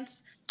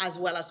students as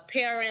well as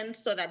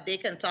parents so that they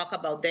can talk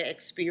about their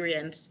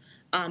experience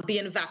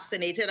being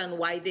vaccinated and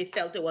why they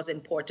felt it was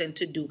important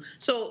to do.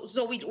 So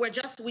we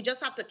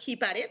just have to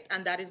keep at it,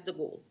 and that is the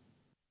goal.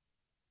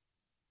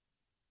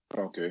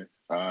 Okay.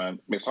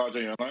 Ms. Hodge,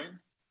 are you online?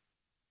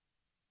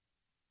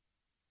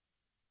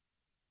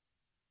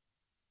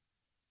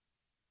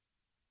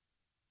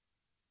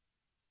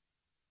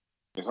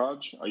 Ms.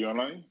 Hodge, are you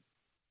online?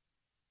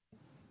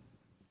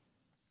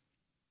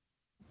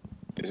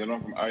 Is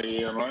anyone from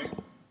IEA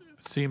online?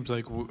 Seems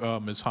like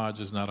Ms. Hodge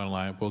is not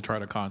online. We'll try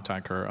to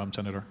contact her,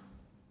 Senator.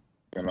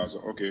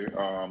 Okay.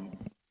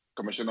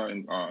 Commissioner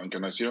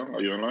Encarnacion,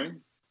 are you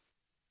online?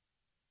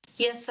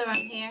 Yes, sir,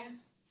 I'm here.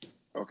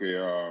 Okay,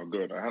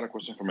 good. I had a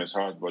question for Ms.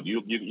 Hart, but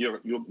you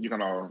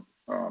can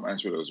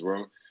answer it as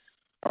well.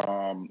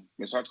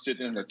 Ms. Hart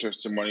stated in her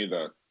testimony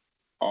that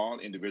all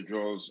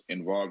individuals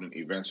involved in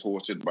events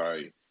hosted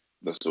by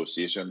the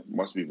association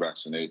must be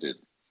vaccinated.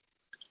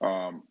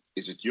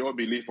 Is it your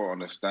belief or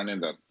understanding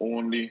that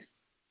only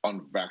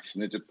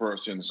unvaccinated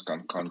persons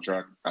can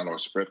contract and/or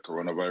spread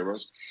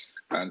coronavirus?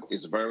 And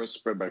is the virus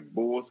spread by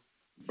both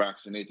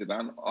vaccinated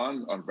and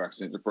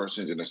unvaccinated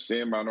persons in the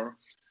same manner?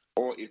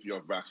 Or if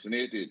you're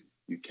vaccinated,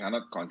 you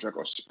cannot contract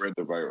or spread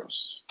the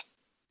virus?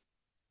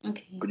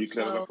 Okay. Could you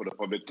clear that up for the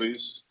public,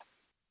 please?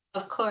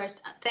 Of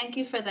course. Thank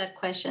you for that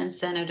question,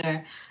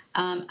 Senator.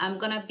 I'm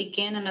going to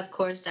begin, and of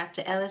course,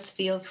 Dr. Ellis,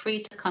 feel free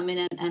to come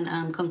in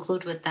and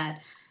conclude with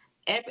that.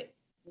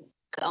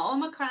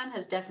 Omicron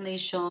has definitely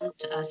shown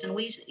to us, and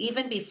we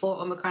even before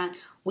Omicron,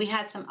 we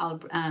had some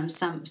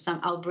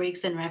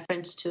outbreaks in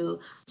reference to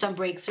some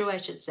breakthrough, I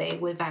should say,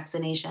 with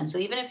vaccination. So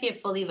even if you're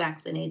fully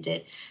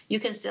vaccinated, you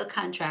can still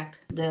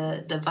contract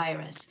the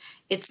virus.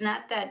 It's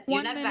not that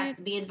you're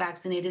not being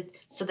vaccinated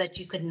so that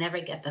you could never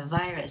get the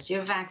virus.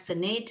 You're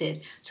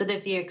vaccinated so that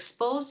if you're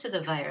exposed to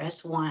the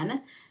virus,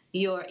 one,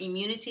 your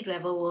immunity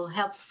level will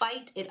help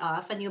fight it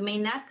off, and you may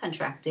not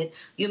contract it.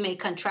 You may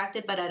contract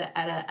it, but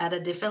at a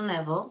different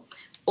level.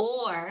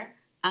 Or,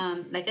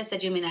 like I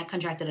said, you may not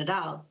contract it at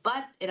all.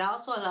 But it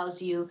also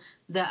allows you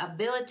the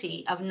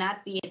ability of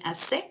not being as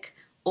sick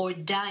or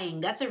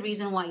dying. That's a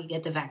reason why you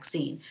get the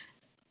vaccine.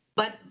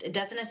 But it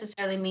doesn't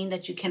necessarily mean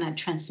that you cannot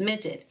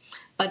transmit it.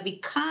 But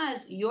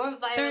because your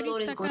viral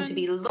load is going to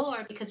be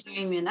lower because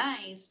you're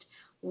immunized,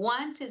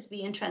 once it's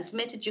being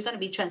transmitted, you're going to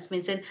be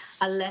transmitting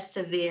a less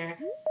severe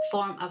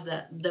form of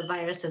the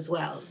virus as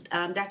well.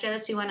 Dr.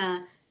 Ellis, do you want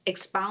to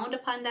expound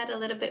upon that a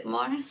little bit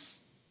more?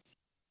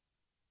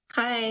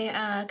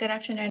 Hi, good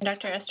afternoon,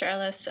 Dr. Esther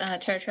Ellis,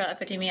 territorial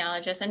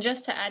epidemiologist. And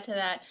just to add to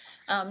that,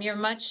 you're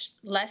much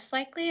less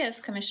likely,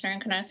 as Commissioner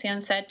Encarnacion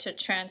said, to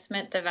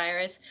transmit the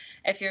virus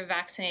if you're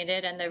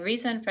vaccinated. And the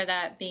reason for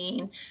that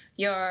being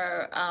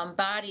your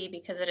body,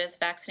 because it is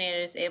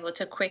vaccinated, is able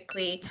to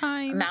quickly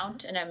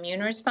mount an immune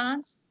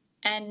response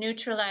and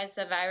neutralize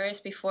the virus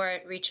before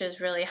it reaches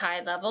really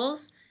high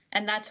levels.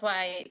 And that's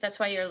why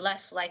you're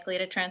less likely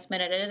to transmit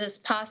it. It is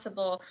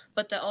possible,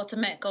 but the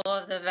ultimate goal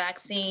of the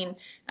vaccine,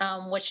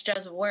 which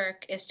does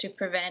work, is to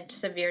prevent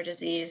severe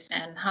disease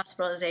and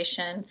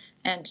hospitalization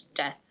and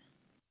death.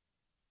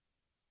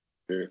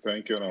 Okay,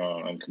 thank you.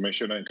 And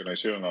Commissioner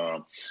Encarnacion,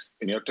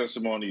 in your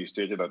testimony, you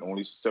stated that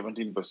only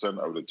 17%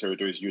 of the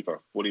territory's youth are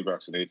fully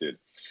vaccinated.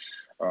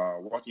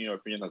 What, in your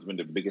opinion, has been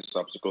the biggest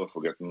obstacle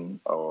for getting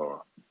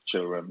our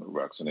children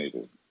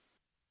vaccinated?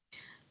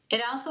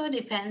 It also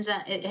depends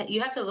on,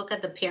 you have to look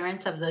at the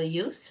parents of the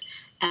youth,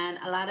 and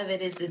a lot of it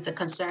is the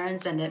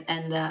concerns and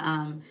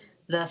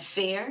the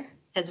fear,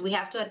 as we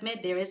have to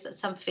admit there is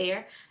some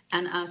fear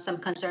and some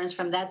concerns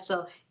from that.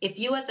 So if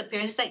you as a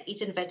parent, it's like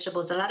eating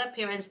vegetables. A lot of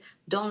parents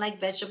don't like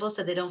vegetables,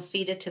 so they don't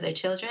feed it to their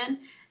children.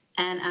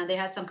 And they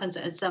have some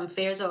concerns, some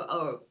fears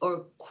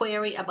or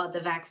query about the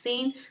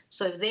vaccine.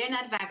 So if they're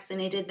not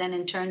vaccinated, then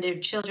in turn their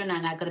children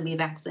are not going to be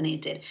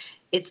vaccinated.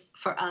 It's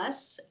for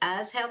us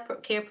as health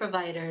care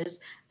providers,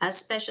 as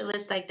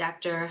specialists like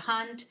Dr.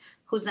 Hunt,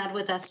 who's not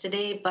with us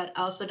today, but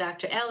also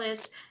Dr.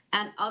 Ellis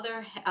and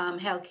other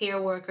health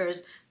care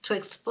workers, to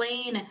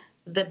explain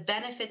the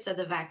benefits of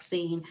the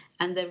vaccine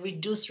and the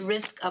reduced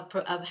risk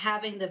of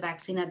having the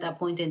vaccine at that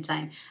point in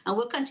time. And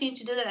we'll continue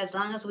to do that as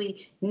long as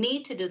we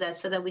need to do that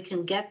so that we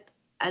can get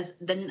as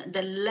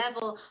the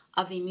level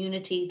of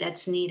immunity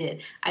that's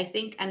needed. I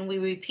think, and we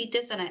repeat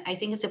this, and I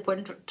think it's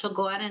important to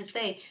go out and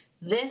say,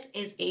 this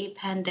is a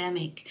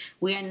pandemic.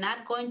 We are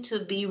not going to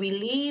be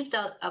relieved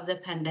of the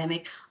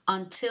pandemic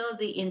until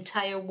the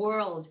entire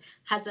world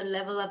has a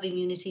level of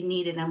immunity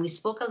needed. And we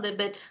spoke a little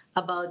bit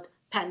about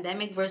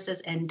pandemic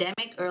versus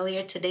endemic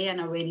earlier today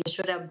on a radio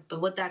show that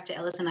with Dr.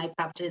 Ellis and I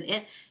popped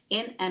in,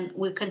 and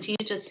we'll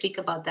continue to speak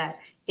about that.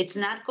 It's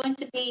not going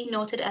to be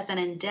noted as an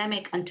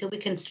endemic until we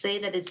can say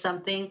that it's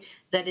something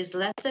that is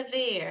less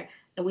severe,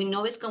 that we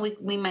know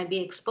we might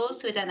be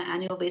exposed to it on an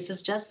annual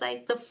basis, just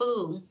like the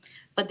flu,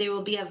 but there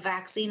will be a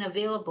vaccine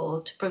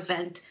available to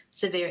prevent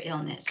severe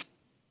illness.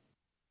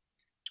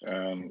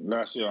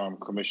 Lastly,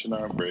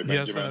 Commissioner Bray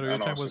Benjamin. Yes, Senator, your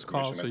time was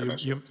called, so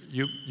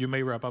you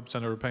may wrap up,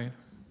 Senator Payne.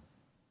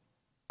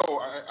 Oh,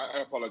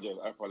 I apologize.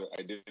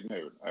 I didn't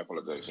hear it. I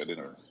apologize. I didn't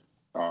hear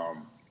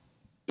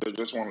it.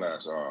 Just one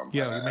last.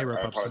 Yeah, you may wrap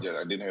up. I apologize.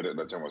 I didn't hear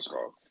that time was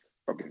called.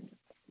 Okay.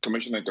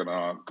 Commissioner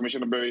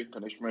Berry,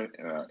 Commissioner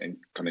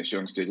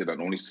Encarnacion stated that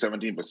only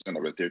 17%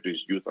 of the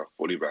territory's youth are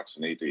fully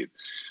vaccinated.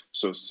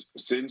 So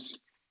since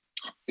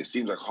it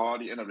seems like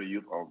hardly any of the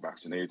youth are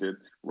vaccinated,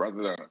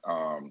 rather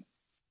than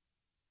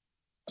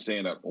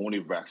saying that only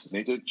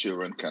vaccinated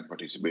children can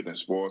participate in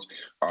sports,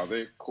 are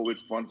there COVID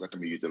funds that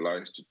can be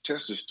utilized to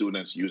test the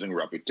students using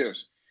rapid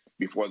tests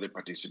before they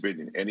participate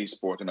in any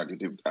sporting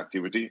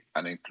activity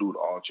and include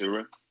all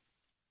children?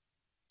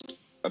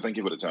 Thank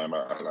you for the time.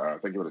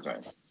 Thank you for the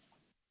time.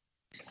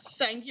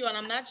 Thank you. And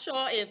I'm not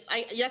sure if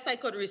yes, I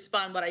could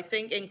respond, but I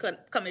think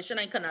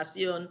Commissioner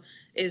Encarnacion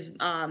is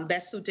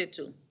best suited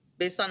to,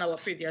 based on our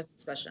previous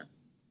discussion.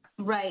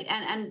 Right,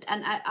 and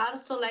I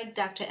also like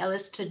Dr.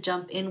 Ellis to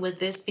jump in with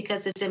this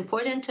because it's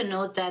important to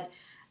note that,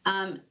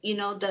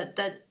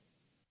 that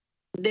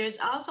there's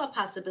also a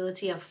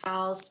possibility of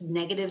false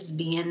negatives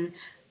being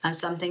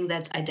something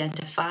that's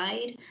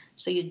identified.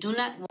 So you do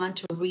not want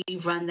to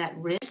rerun that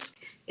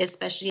risk,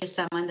 especially as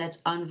someone that's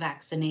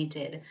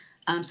unvaccinated.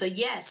 So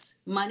yes,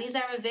 monies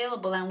are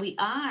available, and we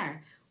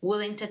are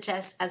willing to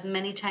test as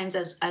many times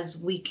as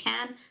we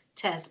can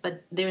test,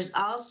 but there's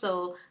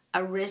also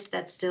a risk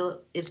that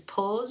still is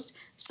posed.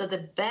 So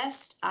the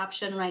best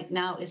option right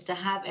now is to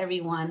have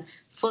everyone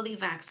fully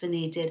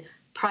vaccinated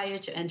prior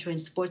to entering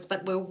sports.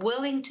 But we're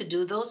willing to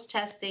do those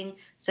testing,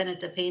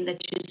 Senator Payne,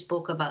 that you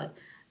spoke about.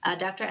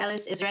 Dr.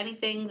 Ellis, is there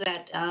anything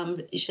that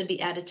should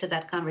be added to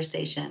that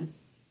conversation?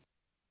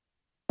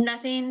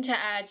 Nothing to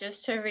add,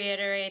 just to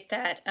reiterate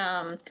that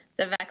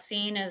the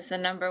vaccine is the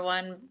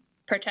 #1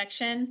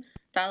 protection,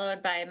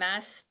 followed by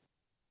masks.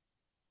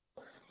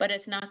 But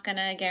it's not going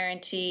to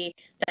guarantee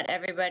that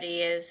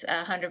everybody is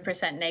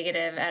 100%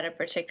 negative at a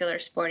particular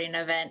sporting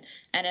event.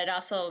 And it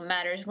also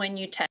matters when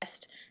you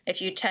test.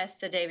 If you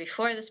test the day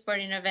before the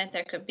sporting event,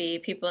 there could be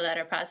people that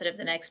are positive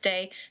the next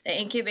day. The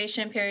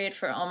incubation period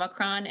for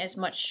Omicron is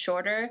much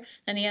shorter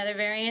than the other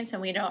variants,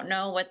 and we don't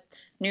know what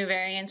new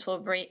variants will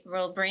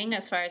bring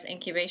as far as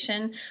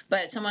incubation.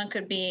 But someone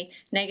could be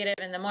negative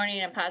in the morning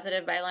and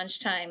positive by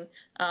lunchtime.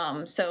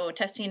 So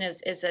testing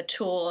is a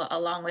tool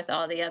along with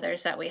all the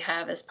others that we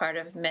have as part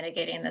of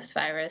mitigating this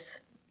virus.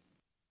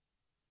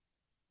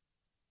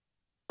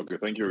 Okay,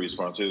 thank you for your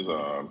responses.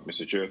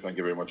 Mr. Chair, thank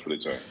you very much for the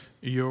time.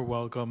 You're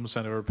welcome,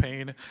 Senator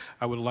Payne.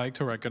 I would like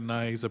to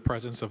recognize the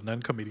presence of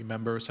non-committee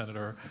member,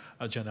 Senator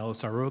Janelle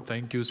Sarro.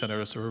 Thank you,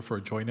 Senator Sarro,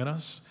 for joining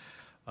us.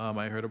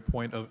 I heard a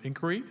point of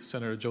inquiry.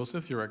 Senator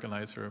Joseph, you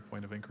recognize for a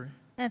point of inquiry.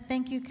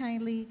 Thank you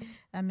kindly,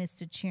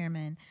 Mr.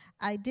 Chairman.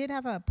 I did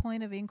have a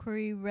point of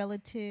inquiry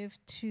relative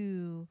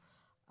to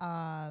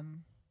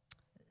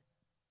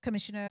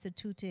Commissioner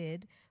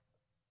instituted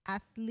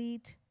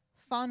athlete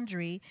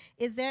Foundry.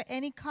 Is there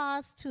any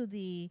cost to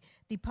the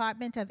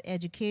Department of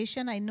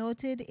Education? I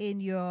noted in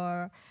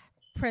your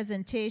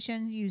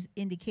presentation you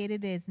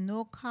indicated there's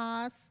no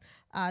cost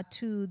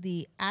to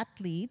the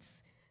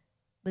athletes,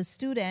 the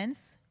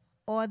students,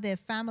 or their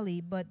family,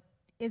 but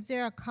is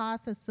there a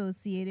cost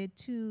associated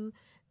to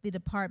the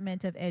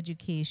Department of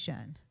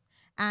Education?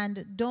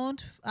 And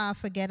don't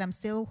forget, I'm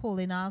still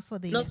holding on for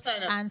the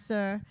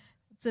answer.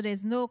 So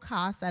there's no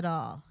cost at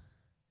all.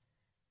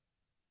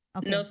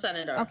 Okay. No,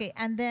 Senator. Okay,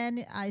 and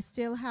then I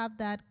still have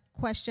that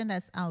question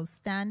that's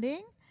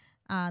outstanding.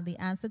 The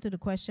answer to the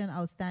question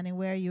outstanding,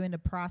 where are you in the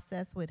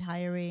process with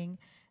hiring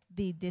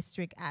the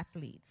district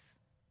athletes?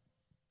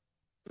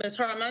 Ms.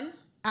 Herman?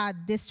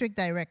 District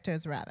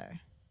directors, rather.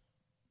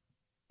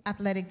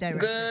 Athletic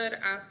directors.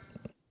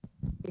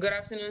 Good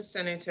afternoon,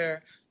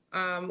 Senator.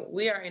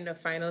 We are in the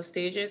final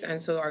stages, and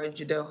so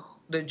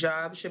the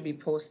job should be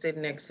posted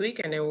next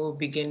week, and then we'll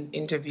begin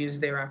interviews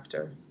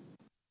thereafter.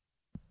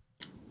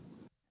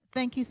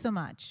 Thank you so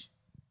much.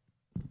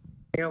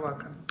 You're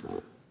welcome.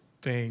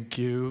 Thank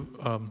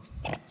you.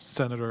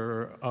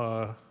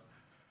 Senator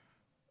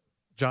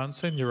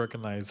Johnson, you're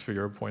recognized for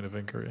your point of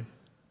inquiry.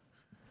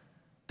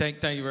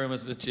 Thank you very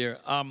much, Mr. Chair.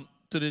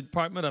 To the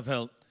Department of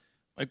Health,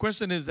 my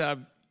question is, do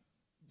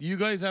you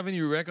guys have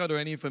any record or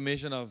any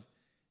information of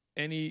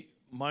any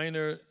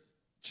minor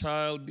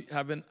child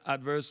having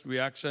adverse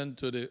reaction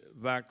to the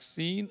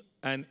vaccine?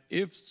 And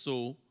if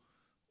so,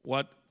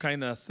 what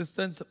kind of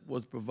assistance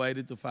was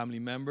provided to family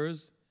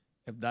members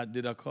if that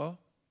did occur?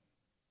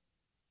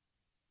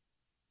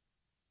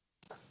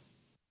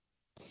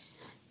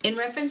 In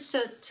reference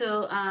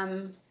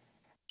to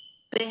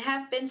there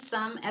have been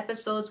some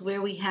episodes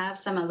where we have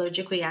some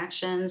allergic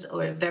reactions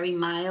or very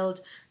mild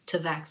to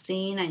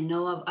vaccine. I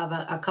know of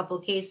a couple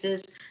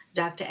cases.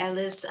 Dr.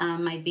 Ellis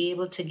might be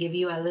able to give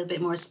you a little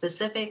bit more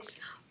specifics,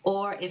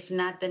 or if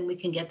not, then we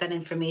can get that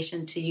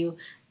information to you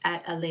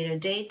at a later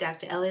date.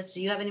 Dr. Ellis,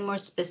 do you have any more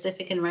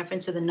specific in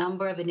reference to the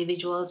number of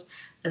individuals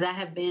that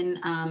have been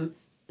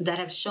that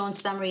have shown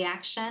some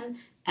reaction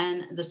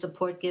and the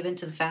support given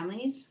to the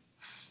families?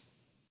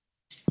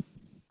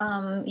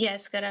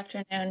 Yes, good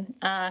afternoon.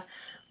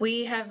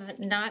 We have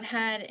not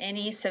had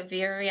any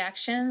severe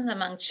reactions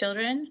among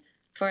children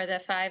for the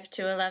 5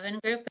 to 11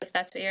 group, if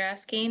that's what you're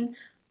asking.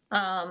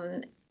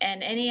 And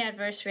any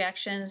adverse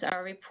reactions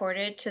are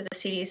reported to the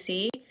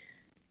CDC.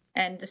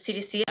 And the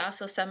CDC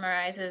also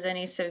summarizes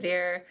any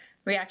severe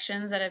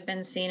reactions that have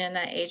been seen in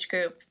that age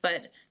group,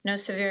 but no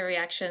severe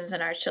reactions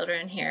in our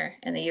children here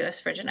in the U.S.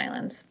 Virgin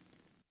Islands.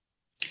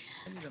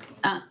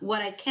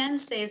 What I can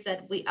say is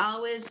that we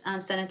always,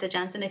 Senator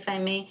Johnson, if I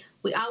may,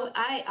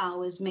 I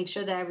always make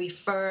sure that I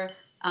refer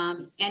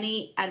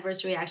any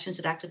adverse reactions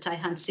to Dr.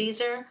 Tyhan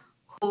Caesar,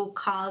 who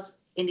calls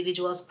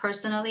individuals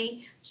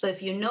personally. So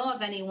if you know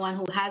of anyone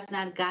who has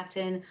not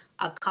gotten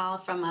a call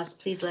from us,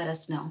 please let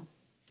us know.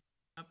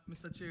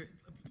 Mr. Chair,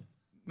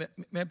 may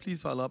I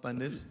please follow up on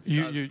this?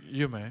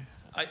 You may.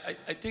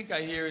 I think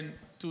I hear in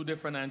two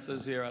different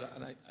answers here,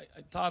 and I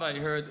thought I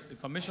heard the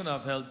Commissioner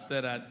of Health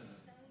said that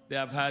they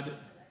have had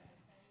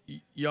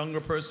younger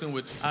person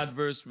with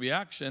adverse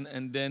reaction,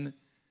 and then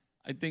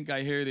I think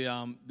I hear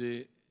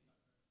the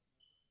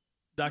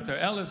Dr.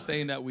 Ellis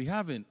saying that we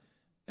haven't,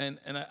 and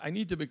I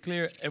need to be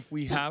clear if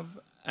we have,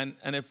 and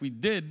if we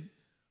did,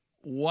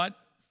 what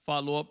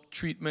follow-up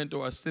treatment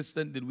or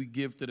assistance did we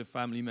give to the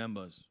family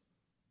members?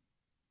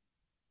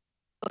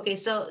 Okay,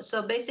 so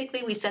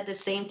basically we said the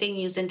same thing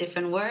using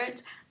different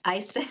words.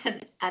 I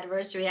said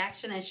adverse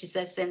reaction and she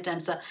said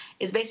symptoms. So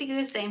it's basically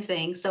the same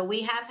thing. So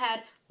we have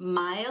had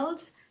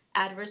mild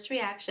adverse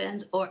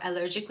reactions or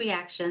allergic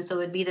reactions. So it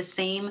would be the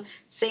same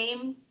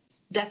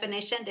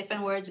definition,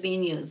 different words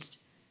being used.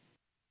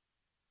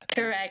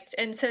 Correct.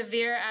 And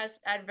severe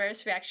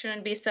adverse reaction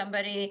would be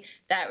somebody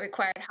that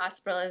required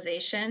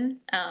hospitalization.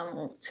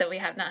 So we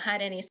have not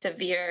had any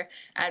severe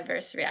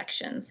adverse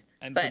reactions.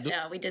 But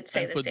we did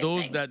say the same thing. And for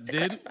those that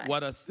did,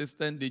 what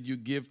assistance did you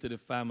give to the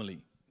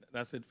family?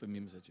 That's it for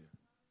me, Mr. Chair.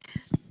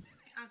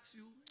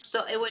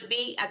 So it would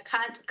be a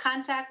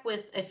contact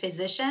with a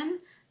physician,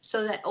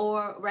 so that,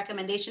 or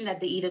recommendation that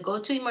they either go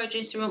to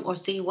emergency room or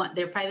see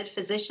their private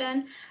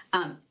physician.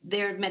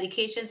 There are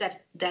medications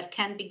that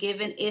can be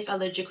given if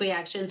allergic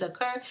reactions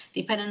occur,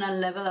 depending on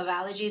the level of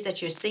allergies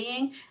that you're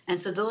seeing. And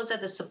so those are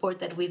the support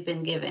that we've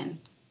been given.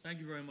 Thank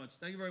you very much.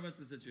 Thank you very much,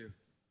 Mr. Chair.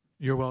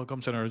 You're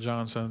welcome, Senator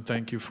Johnson.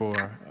 Thank you for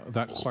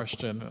that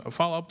question. A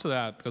follow-up to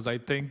that, because I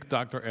think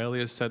Dr.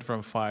 Elias said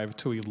from 5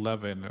 to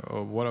 11.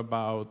 What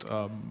about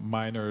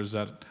minors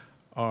that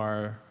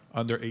are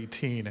under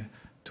 18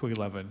 to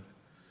 11?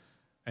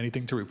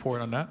 Anything to report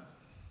on that?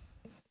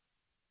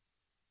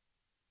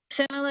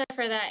 Similar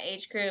for that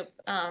age group,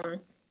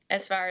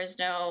 as far as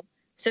no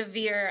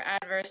severe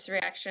adverse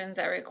reactions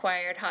that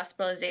required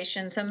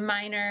hospitalization, some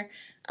minor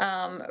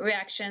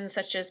reactions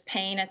such as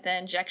pain at the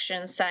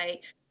injection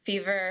site,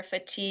 fever,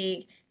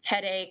 fatigue,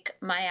 headache,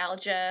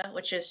 myalgia,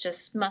 which is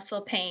just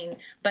muscle pain,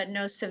 but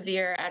no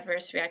severe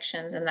adverse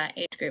reactions in that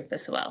age group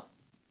as well.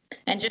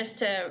 And just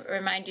to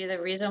remind you, the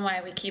reason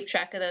why we keep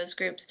track of those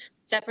groups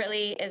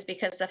separately is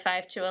because the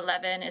 5 to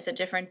 11 is a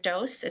different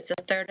dose. It's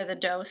a third of the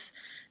dose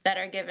that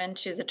are given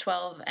to the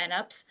 12 and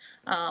ups.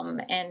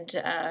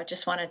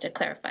 Just wanted to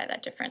clarify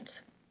that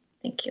difference.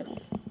 Thank you.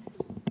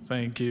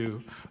 Thank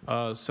you.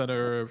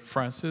 Senator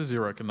Francis,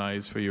 you're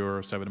recognized for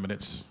your 7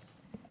 minutes.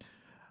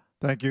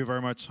 Thank you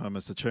very much,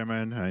 Mr.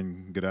 Chairman,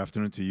 and good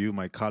afternoon to you,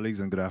 my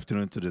colleagues, and good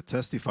afternoon to the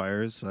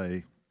testifiers.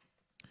 I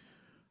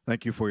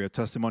thank you for your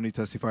testimony,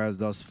 testifiers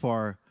thus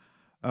far.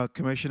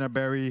 Commissioner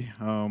Berry,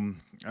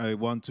 I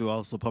want to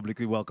also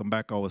publicly welcome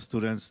back our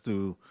students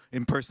to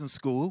in-person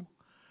school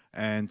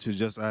and to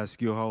just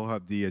ask you, how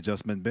have the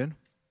adjustment been?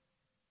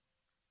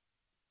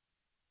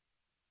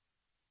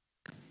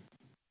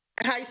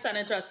 Hi,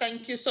 Senator.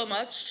 Thank you so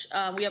much.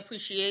 We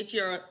appreciate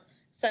your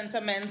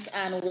sentiments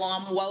and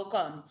warm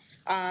welcome.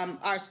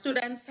 Our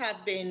students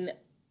have been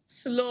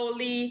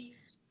slowly,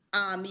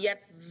 yet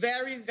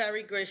very,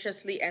 very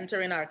graciously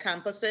entering our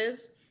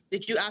campuses.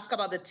 Did you ask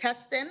about the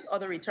testing or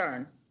the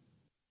return?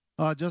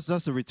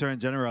 Just the return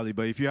generally,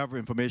 but if you have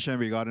information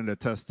regarding the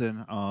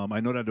testing, I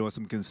know that there were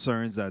some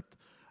concerns that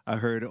I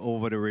heard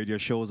over the radio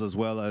shows as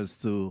well as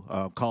to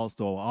calls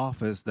to our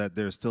office that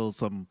there's still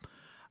some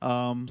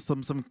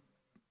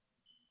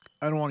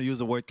I don't want to use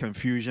the word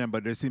confusion,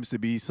 but there seems to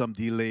be some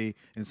delay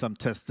in some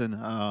testing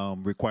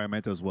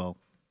requirement as well.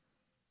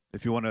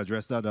 If you want to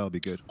address that, that'll be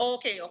good.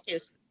 Okay.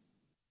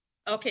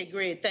 Okay,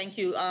 great. Thank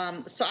you.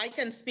 So I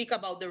can speak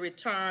about the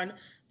return.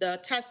 The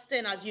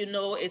testing, as you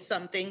know, is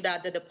something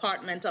that the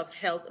Department of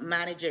Health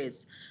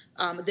manages.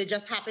 They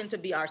just happen to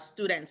be our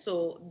students.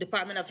 So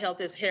Department of Health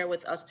is here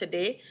with us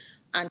today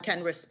and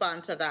can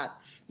respond to that.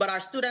 But our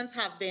students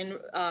have been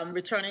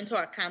returning to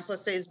our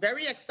campuses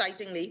very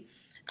excitingly,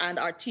 and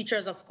our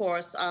teachers, of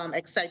course,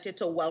 excited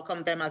to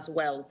welcome them as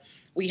well.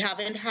 We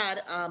haven't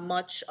had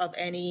much of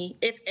any,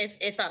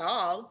 if at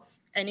all,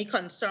 any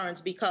concerns,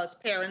 because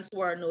parents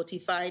were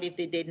notified if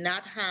they did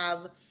not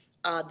have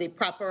the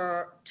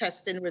proper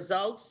testing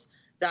results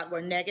that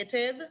were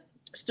negative,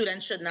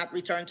 students should not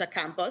return to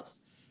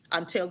campus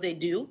until they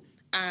do.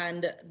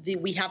 And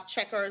we have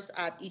checkers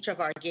at each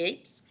of our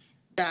gates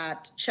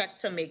that check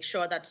to make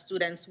sure that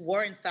students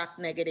were in fact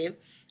negative.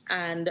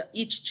 And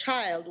each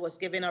child was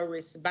given a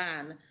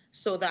wristband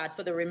so that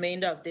for the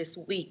remainder of this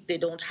week, they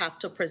don't have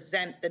to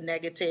present the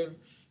negative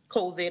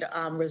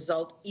COVID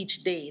result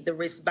each day. The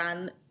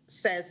wristband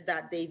says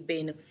that they've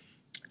been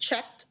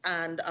checked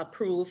and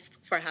approved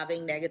for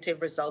having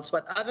negative results.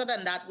 But other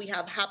than that, we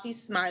have happy,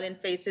 smiling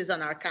faces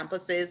on our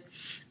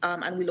campuses,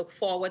 and we look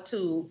forward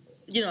to,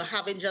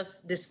 having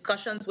just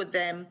discussions with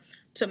them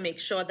to make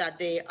sure that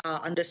they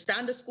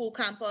understand the school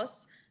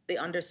campus, they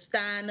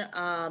understand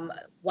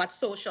what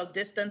social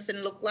distancing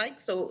look like.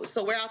 So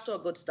we're off to a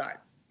good start.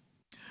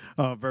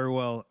 Very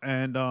well.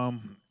 And,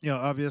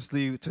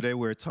 obviously today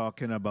we're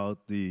talking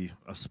about the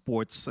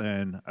sports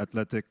and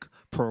athletic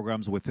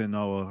programs within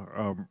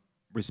our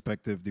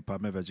respective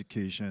Department of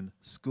Education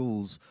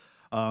schools.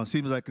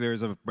 Seems like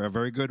there's a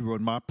very good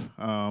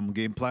roadmap,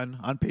 game plan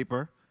on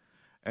paper.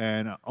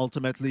 And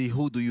ultimately,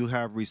 who do you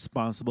have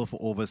responsible for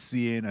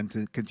overseeing and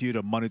to continue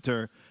to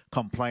monitor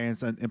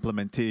compliance and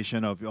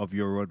implementation of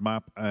your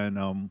roadmap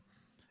and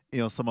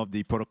some of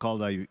the protocol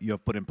that you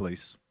have put in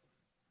place?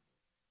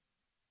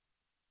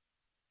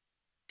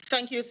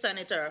 Thank you,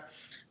 Senator.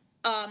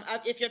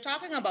 If you're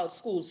talking about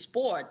school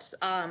sports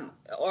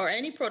or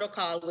any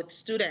protocol with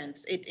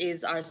students, it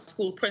is our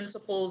school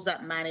principals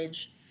that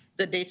manage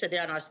the day-to-day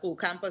on our school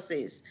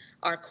campuses.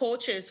 Our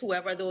coaches,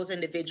 whoever those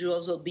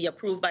individuals will be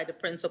approved by the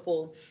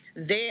principal,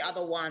 they are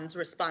the ones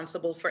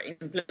responsible for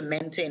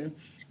implementing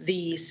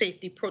the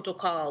safety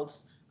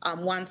protocols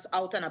once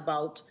out and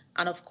about.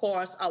 And of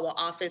course, our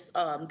office,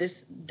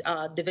 this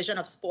Division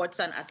of Sports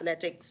and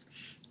Athletics,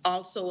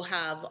 also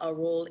have a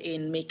role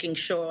in making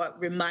sure,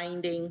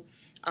 reminding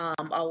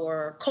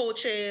our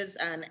coaches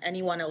and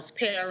anyone else,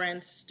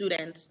 parents,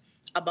 students,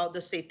 about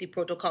the safety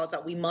protocols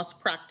that we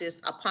must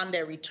practice upon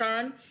their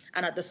return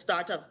and at the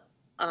start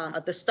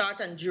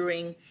and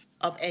during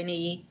of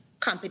any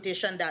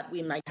competition that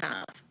we might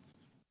have.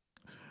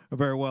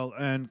 Very well.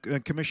 And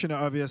Commissioner,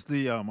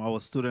 obviously, our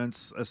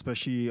students,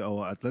 especially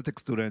our athletic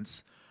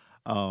students,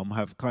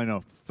 have kind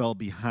of fell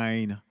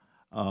behind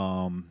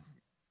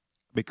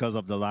because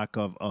of the lack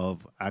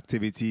of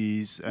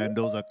activities, and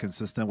those are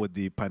consistent with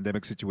the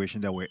pandemic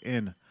situation that we're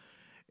in.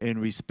 In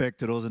respect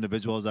to those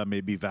individuals that may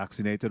be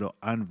vaccinated or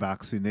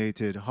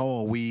unvaccinated, how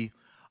are we,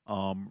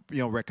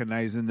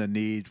 recognizing the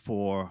need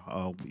for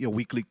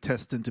weekly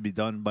testing to be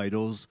done by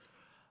those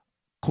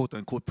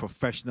quote-unquote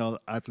professional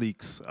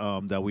athletes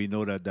that we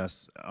know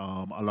that's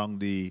along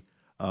the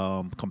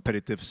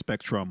competitive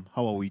spectrum?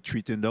 How are we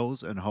treating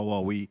those, and how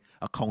are we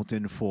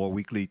accounting for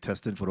weekly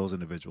testing for those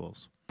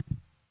individuals?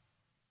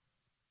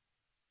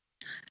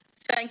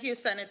 Thank you,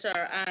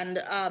 Senator. And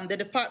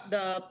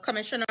the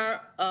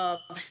Commissioner of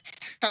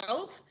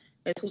Health,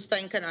 Ms. Justa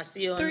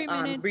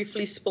Encarnacion,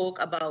 briefly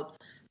spoke about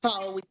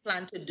how we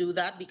plan to do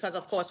that, because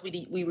of course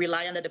we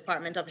rely on the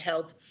Department of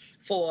Health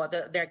for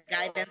their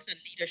guidance and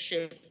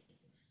leadership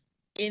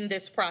in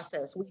this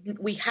process.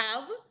 We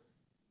have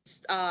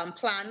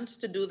plans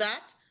to do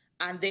that,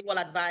 and they will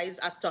advise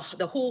as to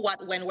the who,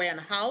 what, when, where, and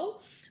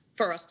how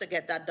for us to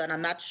get that done.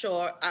 I'm not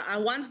sure.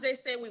 And once they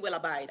say, we will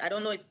abide. I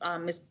don't know if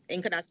Ms.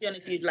 Encarnacion,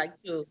 if you'd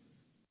like to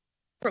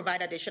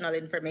provide additional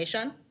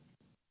information.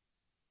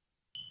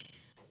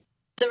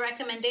 The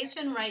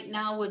recommendation right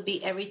now would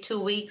be every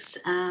 2 weeks.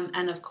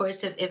 And of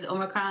course, if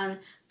Omicron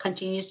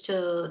continues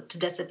to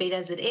dissipate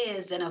as it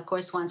is, then of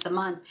course, once a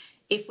month.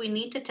 If we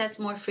need to test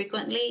more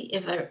frequently,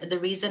 if the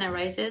reason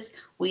arises,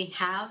 we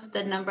have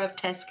the number of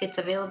test kits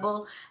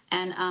available.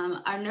 And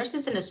our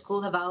nurses in the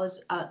school have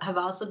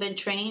also been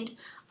trained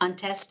on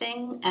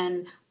testing.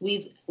 And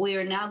we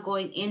are now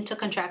going into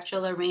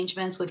contractual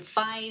arrangements with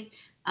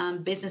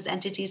 5 business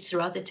entities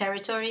throughout the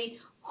territory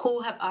who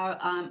have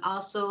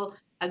also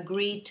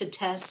agreed to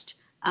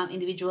test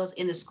individuals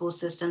in the school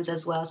systems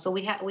as well. So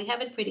we have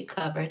it pretty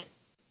covered.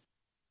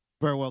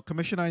 Very well.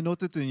 Commissioner, I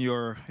noted in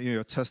your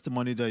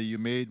testimony that you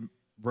made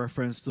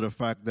reference to the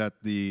fact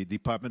that the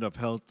Department of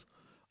Health,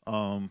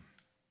 that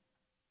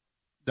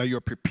you're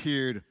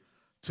prepared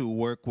to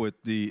work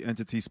with the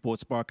entity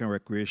Sports Park and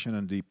Recreation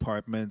and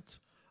Department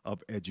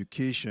of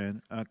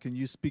Education. Can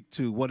you speak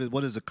to what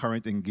is the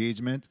current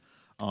engagement?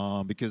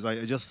 Because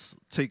I just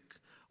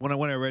when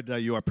I read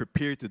that you are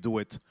prepared to do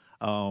it,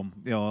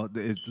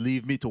 it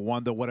leaves me to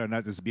wonder whether or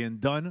not it's being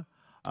done.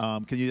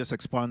 Can you just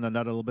expand on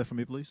that a little bit for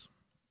me, please?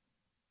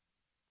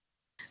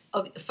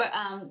 Okay, for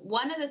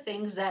one of the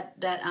things that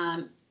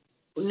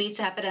needs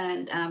to happen,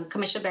 and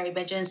Commissioner Barry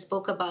Benjamin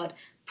spoke about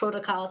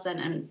protocols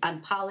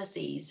and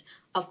policies.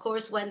 Of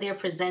course, when they're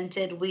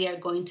presented, we are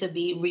going to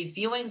be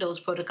reviewing those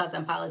protocols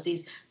and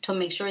policies to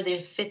make sure they're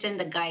fitting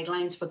the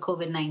guidelines for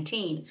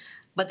COVID-19.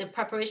 But the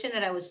preparation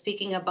that I was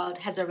speaking about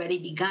has already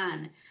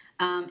begun.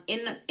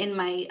 In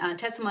my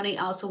testimony,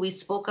 also, we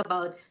spoke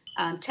about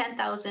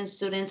 10,000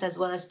 students as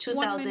well as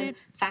 2,000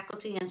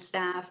 faculty and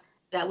staff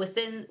that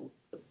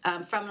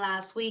from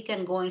last week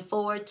and going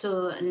forward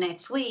to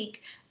next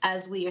week,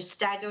 as we are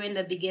staggering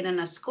the beginning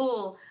of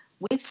school,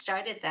 we've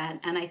started that,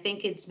 and I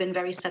think it's been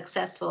very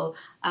successful.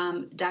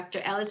 Dr.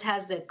 Ellis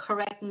has the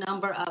correct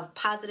number of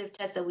positive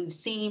tests that we've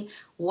seen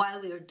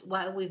while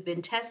we've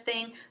been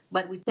testing,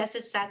 but we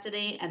tested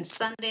Saturday and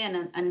Sunday,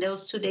 and on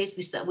those 2 days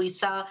we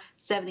saw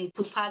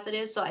 72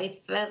 positives. So I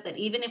felt that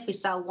even if we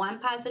saw 1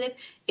 positive,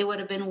 it would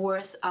have been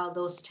worth all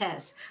those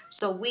tests.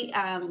 So we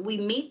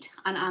meet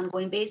on an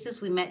ongoing basis.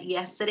 We met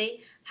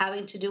yesterday,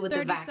 having to do with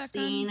the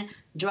vaccine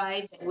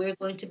drive that we're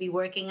going to be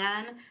working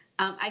on.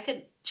 I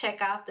could check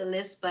off the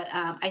list, but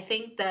I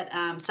think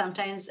that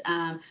sometimes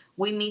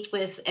we meet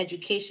with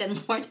education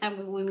more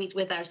than we meet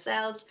with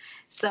ourselves.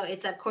 So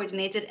it's a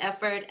coordinated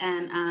effort,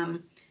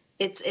 and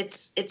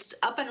it's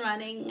up and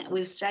running.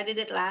 We've started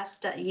it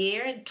last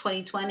year,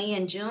 2020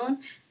 in June,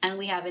 and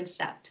we haven't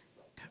stopped.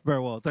 Very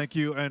well, thank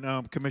you.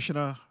 And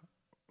Commissioner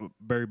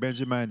Barry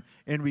Benjamin,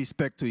 in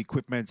respect to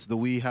equipments, do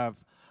we have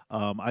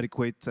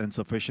adequate and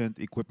sufficient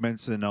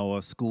equipments in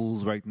our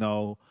schools right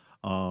now?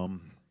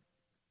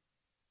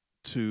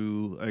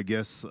 to, I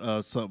guess,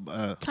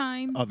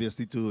 Time.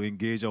 obviously to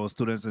engage our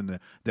students in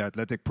the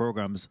athletic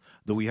programs.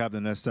 Do we have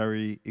the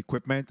necessary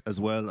equipment as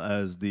well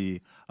as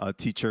the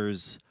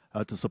teachers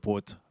to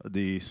support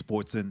the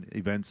sports and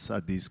events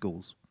at these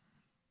schools?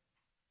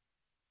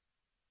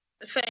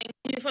 Thank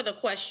you for the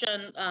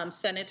question,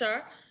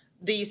 Senator.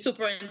 The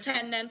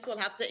superintendents will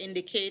have to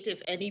indicate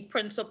if any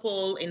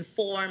principal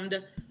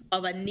informed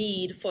of a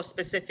need for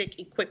specific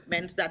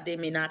equipment that they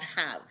may not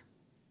have.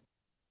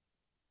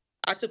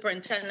 Our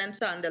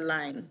superintendents are on the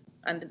line,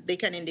 and they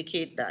can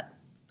indicate that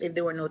if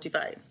they were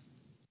notified.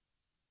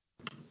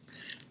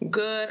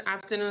 Good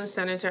afternoon,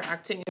 Senator.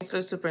 Acting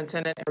Insular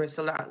Superintendent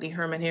Ursula Otley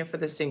Herman here for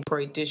the St.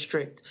 Croix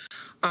District.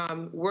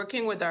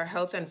 Working with our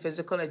Health and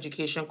Physical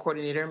Education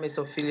Coordinator, Ms.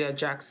 Ophelia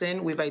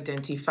Jackson, we've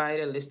identified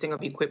a listing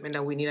of equipment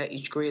that we need at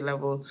each grade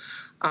level.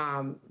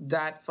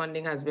 That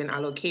funding has been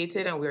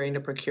allocated, and we're in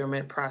the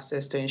procurement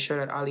process to ensure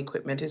that all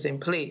equipment is in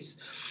place.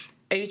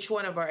 Each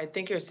one of our, I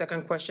think your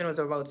second question was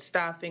about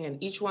staffing,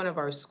 and each one of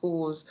our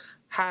schools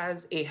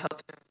has a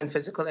health and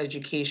physical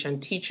education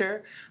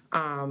teacher.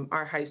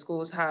 Our high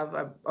schools have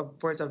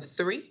upwards of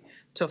 3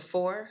 to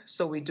 4,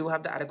 so we do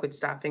have the adequate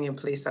staffing in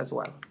place as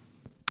well.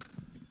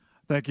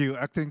 Thank you.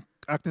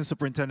 Acting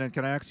Superintendent,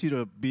 can I ask you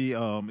to be,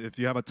 if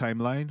you have a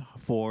timeline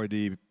for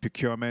the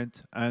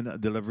procurement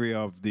and delivery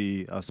of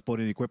the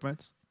sporting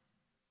equipment?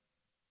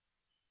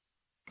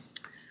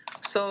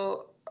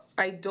 So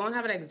I don't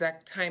have an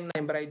exact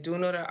timeline, but I do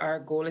know that our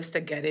goal is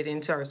to get it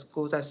into our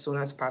schools as soon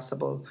as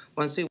possible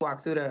once we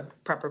walk through the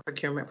proper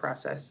procurement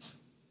process.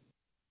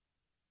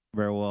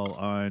 Very well.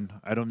 And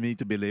I don't mean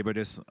to belabor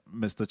this,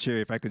 Mr. Chair.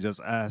 If I could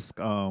just ask,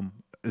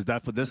 is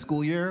that for this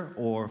school year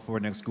or for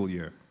next school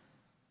year?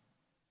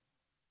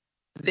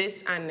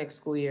 This and next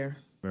school year.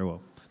 Very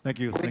well. Thank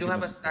you. We do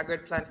have a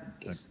staggered plan in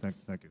place. Thank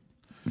you.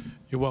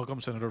 You're welcome,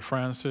 Senator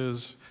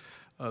Francis.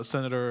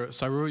 Senator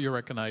Saru, you're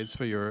recognized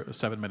for your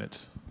 7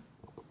 minutes.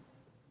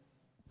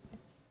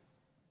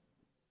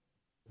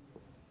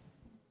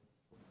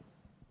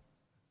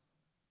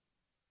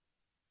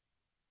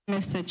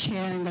 Mr.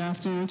 Chair, and good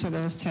afternoon to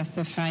those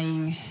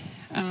testifying.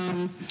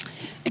 I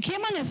came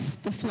on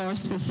the floor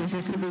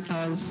specifically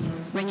because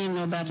when you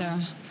know better,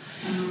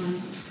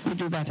 you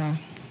do better.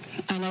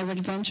 And I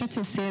would venture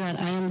to say that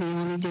I am the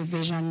only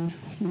Division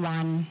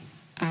I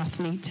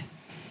athlete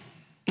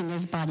in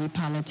this body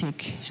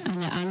politic.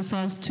 And the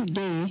answers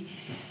today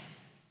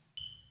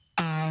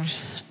are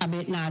a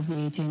bit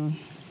nauseating.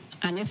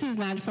 And this is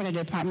not for the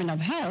Department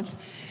of Health,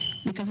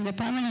 because the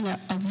Department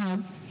of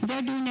Health,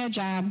 they're doing their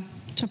job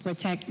to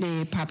protect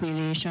the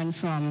population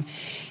from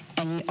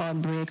any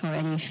outbreak or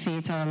any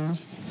fatal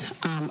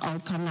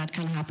outcome that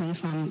can happen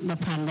from the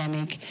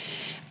pandemic.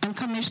 And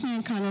Commissioner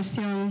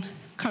Encarnacion,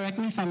 correct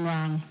me if I'm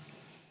wrong,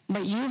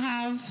 but you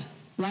have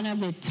one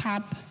of the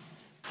top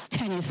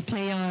tennis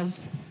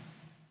players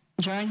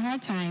during her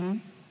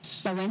time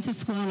that went to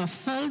school on a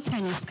full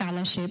tennis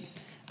scholarship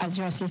as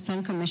your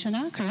assistant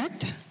commissioner,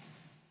 correct?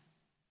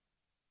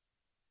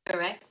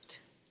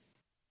 Correct.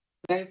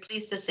 Very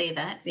pleased to say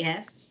that,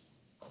 yes.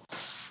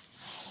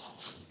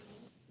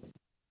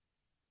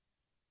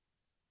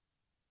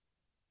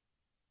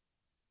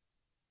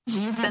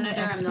 You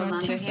Senator, I'm no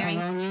longer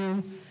hearing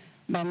you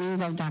by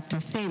means of Dr.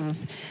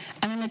 Sims.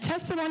 And in the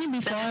testimony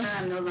before Senator,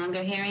 us, I'm no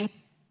longer hearing.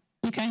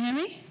 You can hear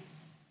me?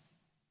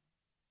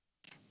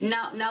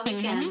 No,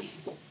 we can.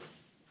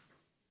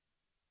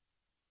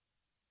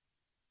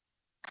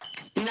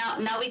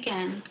 No, we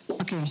can.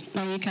 Okay,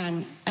 now you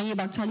can. Are you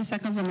about 20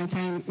 seconds on my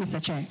time,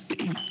 Mr. Chair?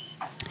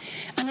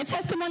 And the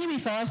testimony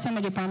before us from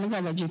the Department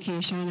of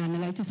Education, and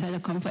I'd like to say to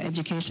come for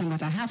education,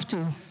 but I have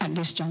to at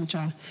this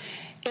juncture,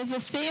 is the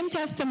same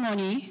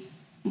testimony,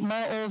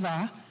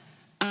 moreover,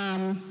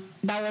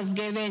 that was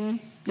given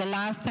the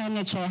last time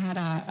the chair had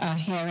a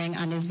hearing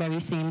on this very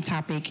same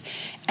topic.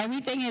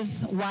 Everything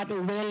is what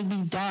will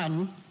be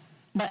done,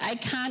 but I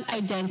can't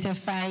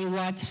identify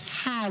what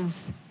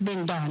has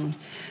been done.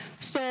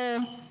 So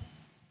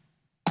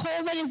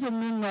COVID is a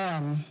new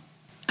norm.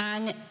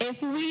 And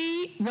when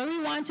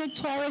we wanted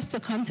tourists to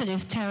come to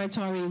this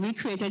territory, we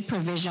created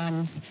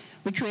provisions.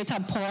 We created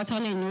a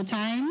portal in no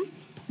time.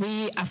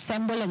 We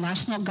assembled a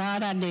National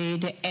Guard at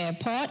the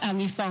airport, and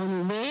we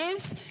found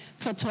ways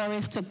for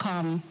tourists to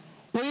come.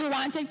 We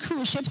wanted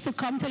cruise ships to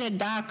come to the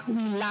dock. We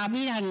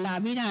lobbied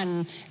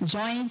and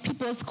joined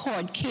people's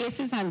court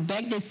cases and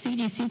begged the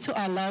CDC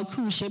to allow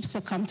cruise ships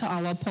to come to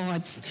our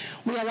ports.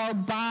 We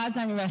allowed bars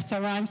and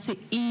restaurants to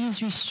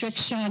ease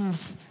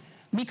restrictions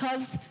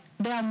because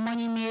they are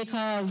money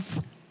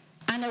makers.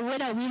 And the way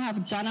that we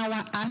have done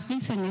our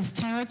athletes in this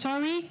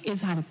territory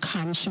is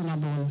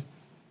unconscionable.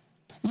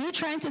 You're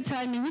trying to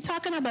tell me, we're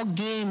talking about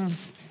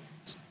games.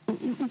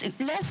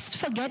 Let's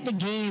forget the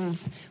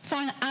games.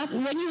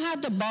 When you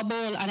had the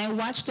bubble, and I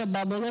watched the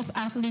bubble, those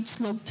athletes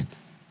looked,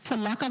 for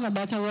lack of a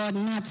better word,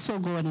 not so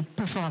good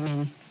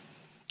performing.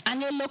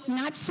 And they looked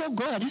not so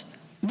good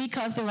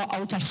because they were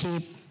out of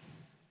shape.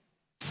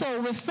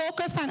 So we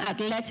focus on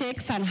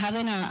athletics and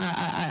having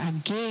a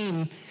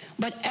game,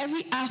 But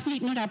every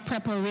athlete knows that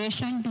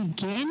preparation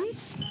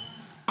begins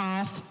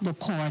off the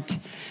court.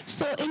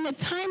 So in the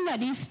time that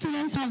these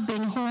students have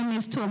been home,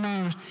 Ms.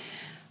 Tomar,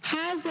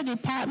 has the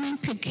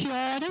department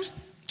procured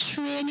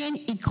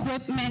training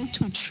equipment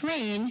to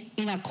train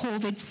in a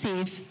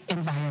COVID-safe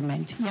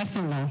environment? Yes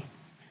or no?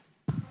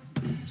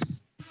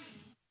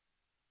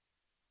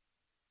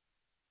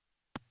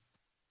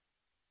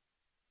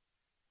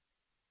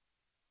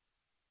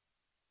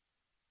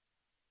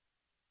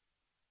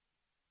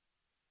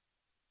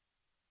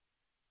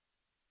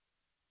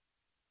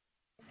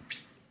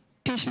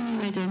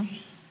 Patient waiting.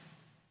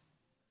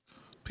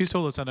 Please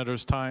hold the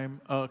senator's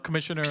time.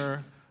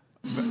 Commissioner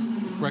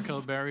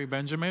Raquel Berry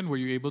Benjamin, were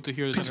you able to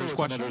hear the senator's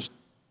question?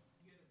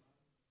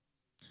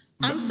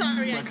 I'm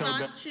sorry, I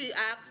thought she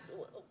asked.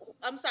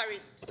 I'm sorry,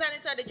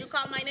 Senator, did you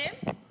call my name?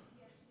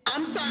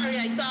 I'm sorry,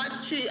 I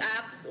thought she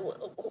asked.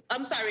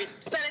 I'm sorry,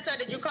 Senator,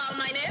 did you call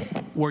my name?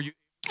 Were you?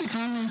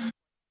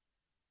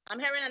 I'm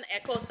hearing an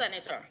echo,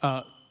 Senator.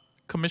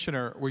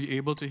 Commissioner, were you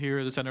able to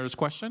hear the senator's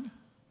question?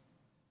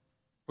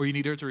 Or you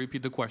need her to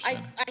repeat the question?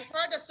 I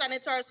heard the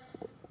senator's.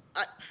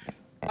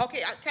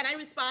 Okay, can I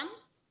respond?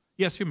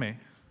 Yes, you may.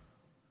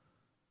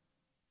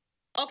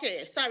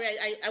 Okay, sorry,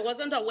 I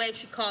wasn't aware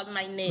she called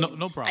my name.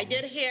 No problem. I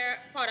did hear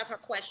part of her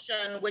question,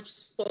 which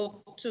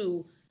spoke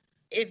to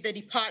if the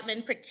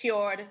department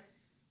procured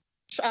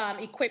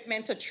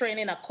equipment to train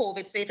in a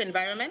COVID-safe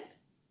environment.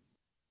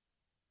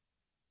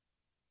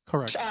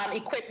 Correct.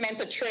 Equipment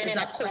to train in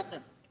a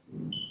COVID.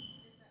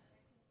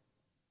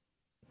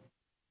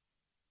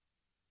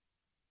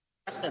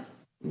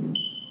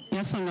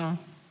 Yes or no?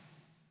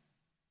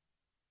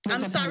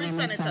 I'm sorry,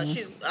 Senator.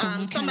 She's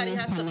somebody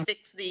has to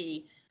fix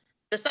the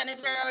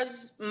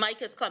senator's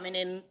mic is coming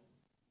in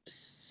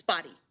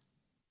spotty.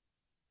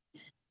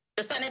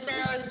 The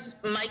senator's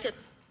mic is.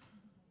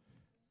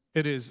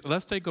 It is.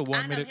 Let's take a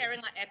 1 minute. I'm hearing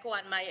an echo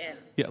on my end.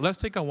 Yeah, let's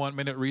take a 1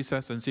 minute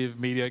recess and see if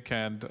media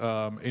can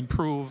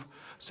improve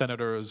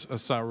Senator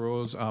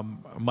Saro's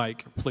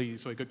mic,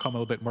 please, so it could come a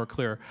little bit more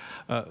clear.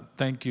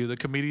 Thank you. The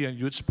Committee on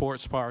Youth,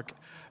 Sports, Park,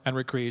 and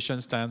Recreation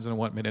stands in a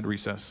 1 minute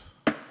recess.